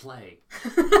I can play?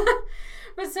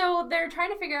 But so they're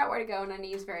trying to figure out where to go, and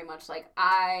Nynaeve's very much like,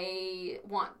 I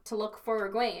want to look for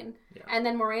Egwene. Yeah. And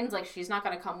then Moraine's like, she's not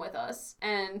going to come with us.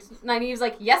 And Nynaeve's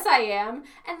like, yes, I am.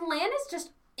 And Lan is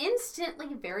just instantly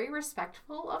very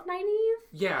respectful of Nynaeve.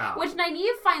 Yeah. Which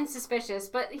Nynaeve finds suspicious,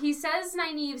 but he says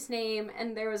Nynaeve's name,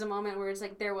 and there was a moment where it's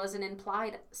like there was an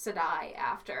implied Sedai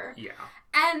after. Yeah.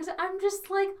 And I'm just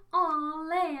like, aw,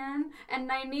 Lan. And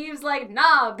Nynaeve's like,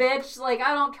 nah, bitch. Like,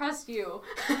 I don't trust you.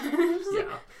 Yeah. Like,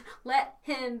 let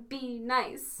him be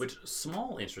nice. Which,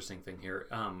 small interesting thing here.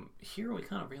 Here we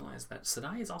kind of realize that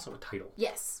Sedai is also a title.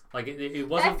 Yes. Like, it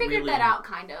wasn't I figured really... that out,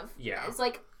 kind of. Yeah. It's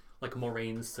like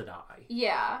Moraine's Sedai.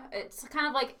 Yeah. It's kind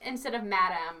of like, instead of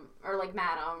Madam, or like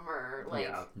Madam, or like...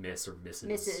 Yeah, Miss or Mrs.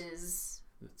 Mrs.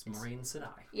 It's Moraine Sedai.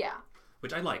 Yeah.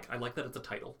 Which I like. I like that it's a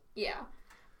title. Yeah.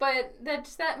 But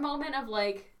that's that moment of,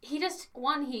 like, he just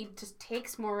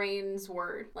takes Moraine's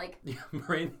word. Like, yeah,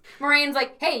 Moraine's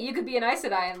like, hey, you could be an Aes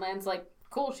Sedai. And Lan's like,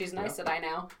 cool, she's an Aes Sedai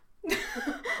now.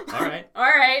 All right. All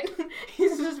right.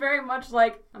 He's just very much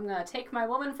like, I'm going to take my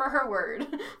woman for her word.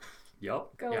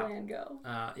 Yup. Go, yeah. Lan, go.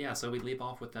 Yeah, so we leave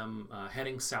off with them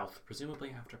heading south,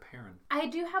 presumably after Perrin. I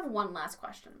do have one last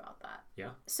question about that. Yeah?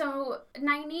 So,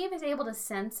 Nynaeve is able to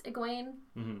sense Egwene,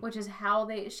 which is how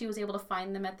she was able to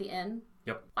find them at the inn.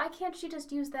 Yep. Why can't she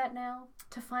just use that now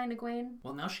to find Egwene?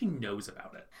 Well, now she knows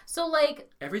about it. So,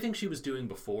 like... Everything she was doing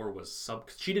before was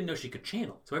she didn't know she could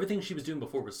channel. So everything she was doing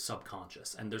before was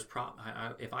subconscious. And there's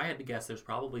if I had to guess, there's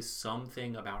probably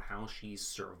something about how she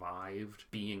survived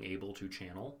being able to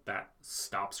channel that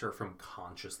stops her from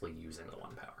consciously using the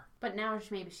one power. But now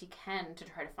maybe she can to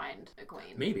try to find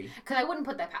Egwene. Maybe. Because I wouldn't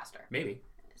put that past her. Maybe.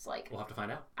 It's like... We'll have to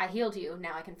find out. I healed you,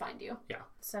 now I can find you. Yeah.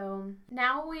 So,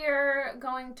 now we're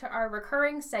going to our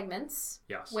recurring segments.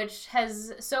 Yes. Which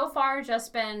has so far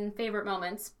just been favorite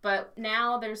moments, but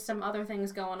now there's some other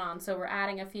things going on, so we're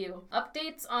adding a few.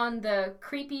 Updates on the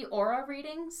creepy aura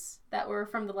readings that were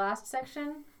from the last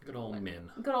section. Good old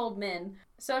Min. Good old Min.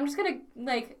 So I'm just gonna,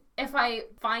 like, if I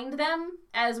find them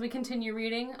as we continue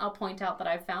reading, I'll point out that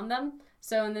I've found them.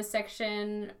 So in this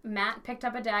section, Matt picked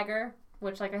up a dagger,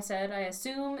 which, like I said, I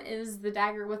assume is the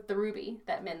dagger with the ruby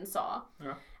that Min saw.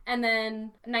 Yeah. And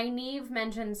then Nynaeve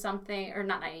mentions something, or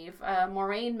not Nynaeve,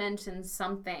 Moraine mentions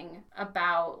something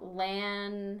about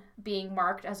Lan being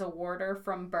marked as a warder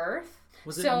from birth.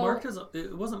 Was it marked as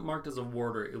it wasn't marked as a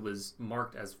warder, it was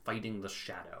marked as fighting the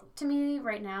shadow. To me,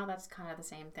 right now, that's kind of the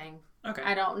same thing. Okay.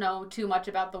 I don't know too much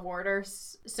about the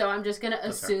warders, so I'm just going to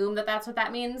assume that that's what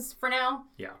that means for now.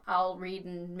 Yeah. I'll read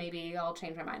and maybe I'll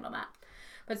change my mind on that.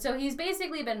 But so he's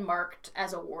basically been marked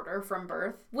as a warder from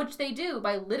birth, which they do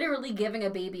by literally giving a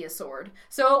baby a sword.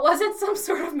 So it wasn't some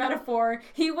sort of metaphor.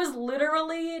 He was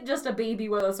literally just a baby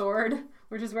with a sword,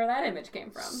 which is where that image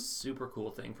came from. Super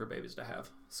cool thing for babies to have,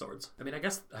 swords. I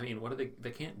mean, what do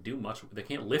they can't do much. They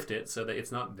can't lift it, so that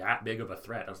it's not that big of a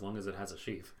threat as long as it has a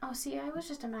sheath. Oh, see, I was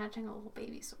just imagining a little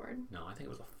baby sword. No, I think it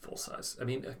was a full size. I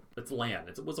mean, it's Lan.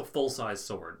 It was a full size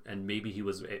sword, and maybe he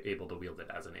was able to wield it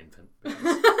as an infant.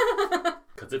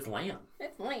 Because it's Lan.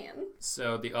 It's Lan.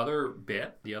 So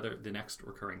the next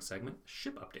recurring segment,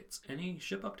 ship updates. Any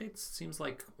ship updates? Seems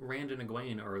like Rand and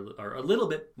Egwene are a little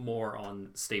bit more on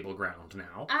stable ground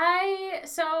now.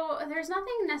 So there's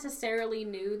nothing necessarily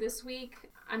new this week.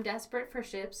 I'm desperate for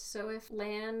ships, so if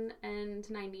Lan and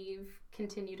Nynaeve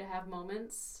continue to have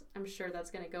moments, I'm sure that's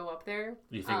going to go up there.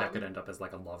 Do you think that could end up as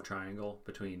like a love triangle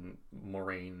between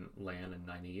Moraine, Lan, and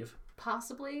Nynaeve?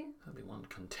 Possibly. That'd be one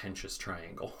contentious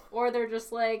triangle. Or they're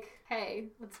just like, hey,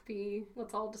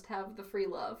 let's all just have the free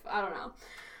love. I don't know.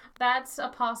 That's a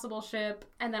possible ship.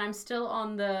 And then I'm still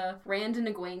on the Rand and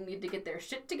Egwene need to get their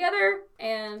shit together,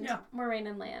 and Moraine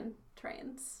and Lan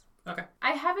trains. Okay.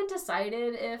 I haven't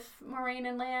decided if Moraine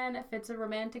and Lan, if it's a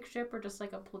romantic ship or just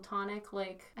like a platonic,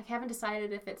 like, I haven't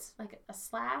decided if it's like a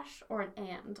slash or an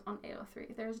and on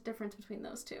AO3. There's a difference between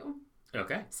those two.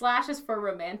 Okay. Slash is for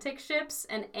romantic ships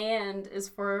and is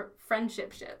for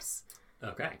friendship ships.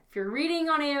 Okay. If you're reading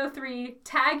on AO3,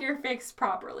 tag your fics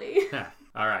properly.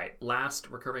 All right. Last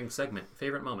recurring segment.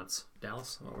 Favorite moments.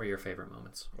 Dallas, what were your favorite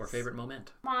moments? Or favorite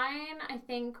moment? Mine, I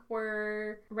think,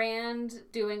 were Rand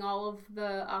doing all of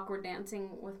the awkward dancing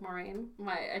with Moraine.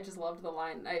 I just loved the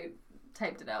line. I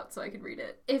typed it out so I could read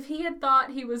it. If he had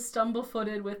thought he was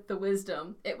stumble-footed with the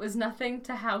wisdom, it was nothing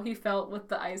to how he felt with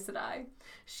the Aes Sedai.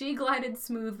 She glided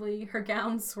smoothly, her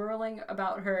gown swirling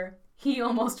about her. He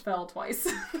almost fell twice.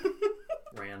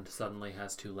 Rand suddenly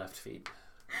has 2 left feet.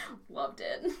 Loved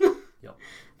it. Yep.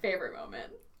 Favorite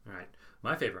moment. All right.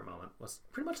 My favorite moment was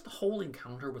pretty much the whole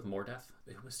encounter with Mordeth.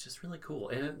 It was just really cool.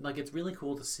 And it's really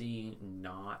cool to see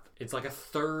it's like a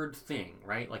third thing,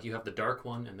 right? Like you have the Dark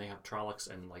One and they have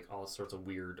Trollocs and like all sorts of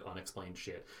weird, unexplained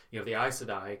shit. You have the Aes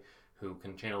Sedai who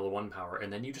can channel the one power,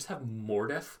 and then you just have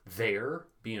Mordeth there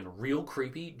being real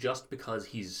creepy just because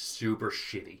he's super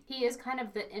shitty. He is kind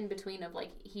of the in-between of,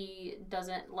 like, he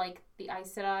doesn't like the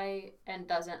Aes Sedai and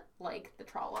doesn't like the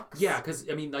Trollocs. Yeah, because,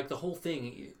 I mean, like, the whole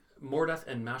thing, Mordeth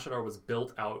and Mashadar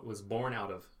was born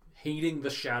out of hating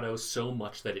the shadow so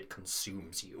much that it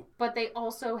consumes you. But they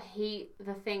also hate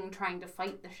the thing trying to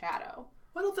fight the shadow.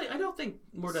 I don't think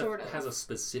Mordeth has a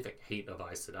specific hate of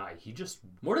Aes Sedai.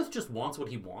 Mordeth just wants what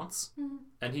he wants,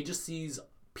 and he just sees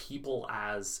people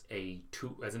as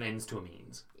an ends to a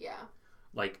means. Yeah.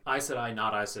 Like Aes Sedai,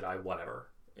 not Aes Sedai, whatever.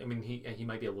 I mean, he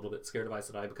might be a little bit scared of Aes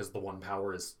Sedai because the one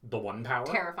power is the one power.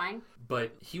 Terrifying.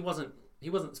 But he wasn't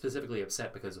specifically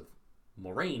upset because of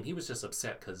Moraine. He was just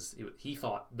upset because he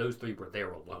thought those 3 were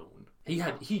there alone. I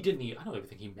don't even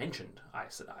think he mentioned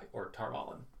Aes Sedai or Tar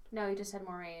Valon. No, he just said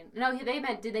Moraine. No,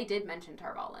 they did mention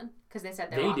Tar Valon because they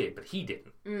said they did, but he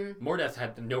didn't. Mordeth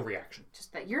had no reaction.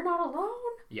 Just that you're not alone.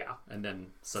 Yeah, and then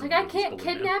suddenly it's like I can't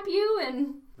kidnap you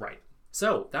and right.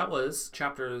 So that was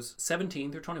chapters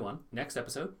 17 through 21. Next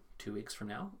episode, 2 weeks from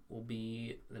now, will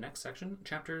be the next section,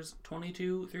 chapters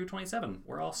 22 through 27.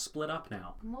 We're all split up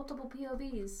now. Multiple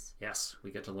POVs. Yes,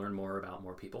 we get to learn more about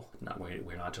more people.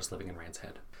 We're not just living in Rand's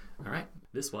head. All right,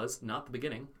 this was Not the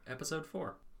Beginning, episode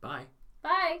 4. Bye.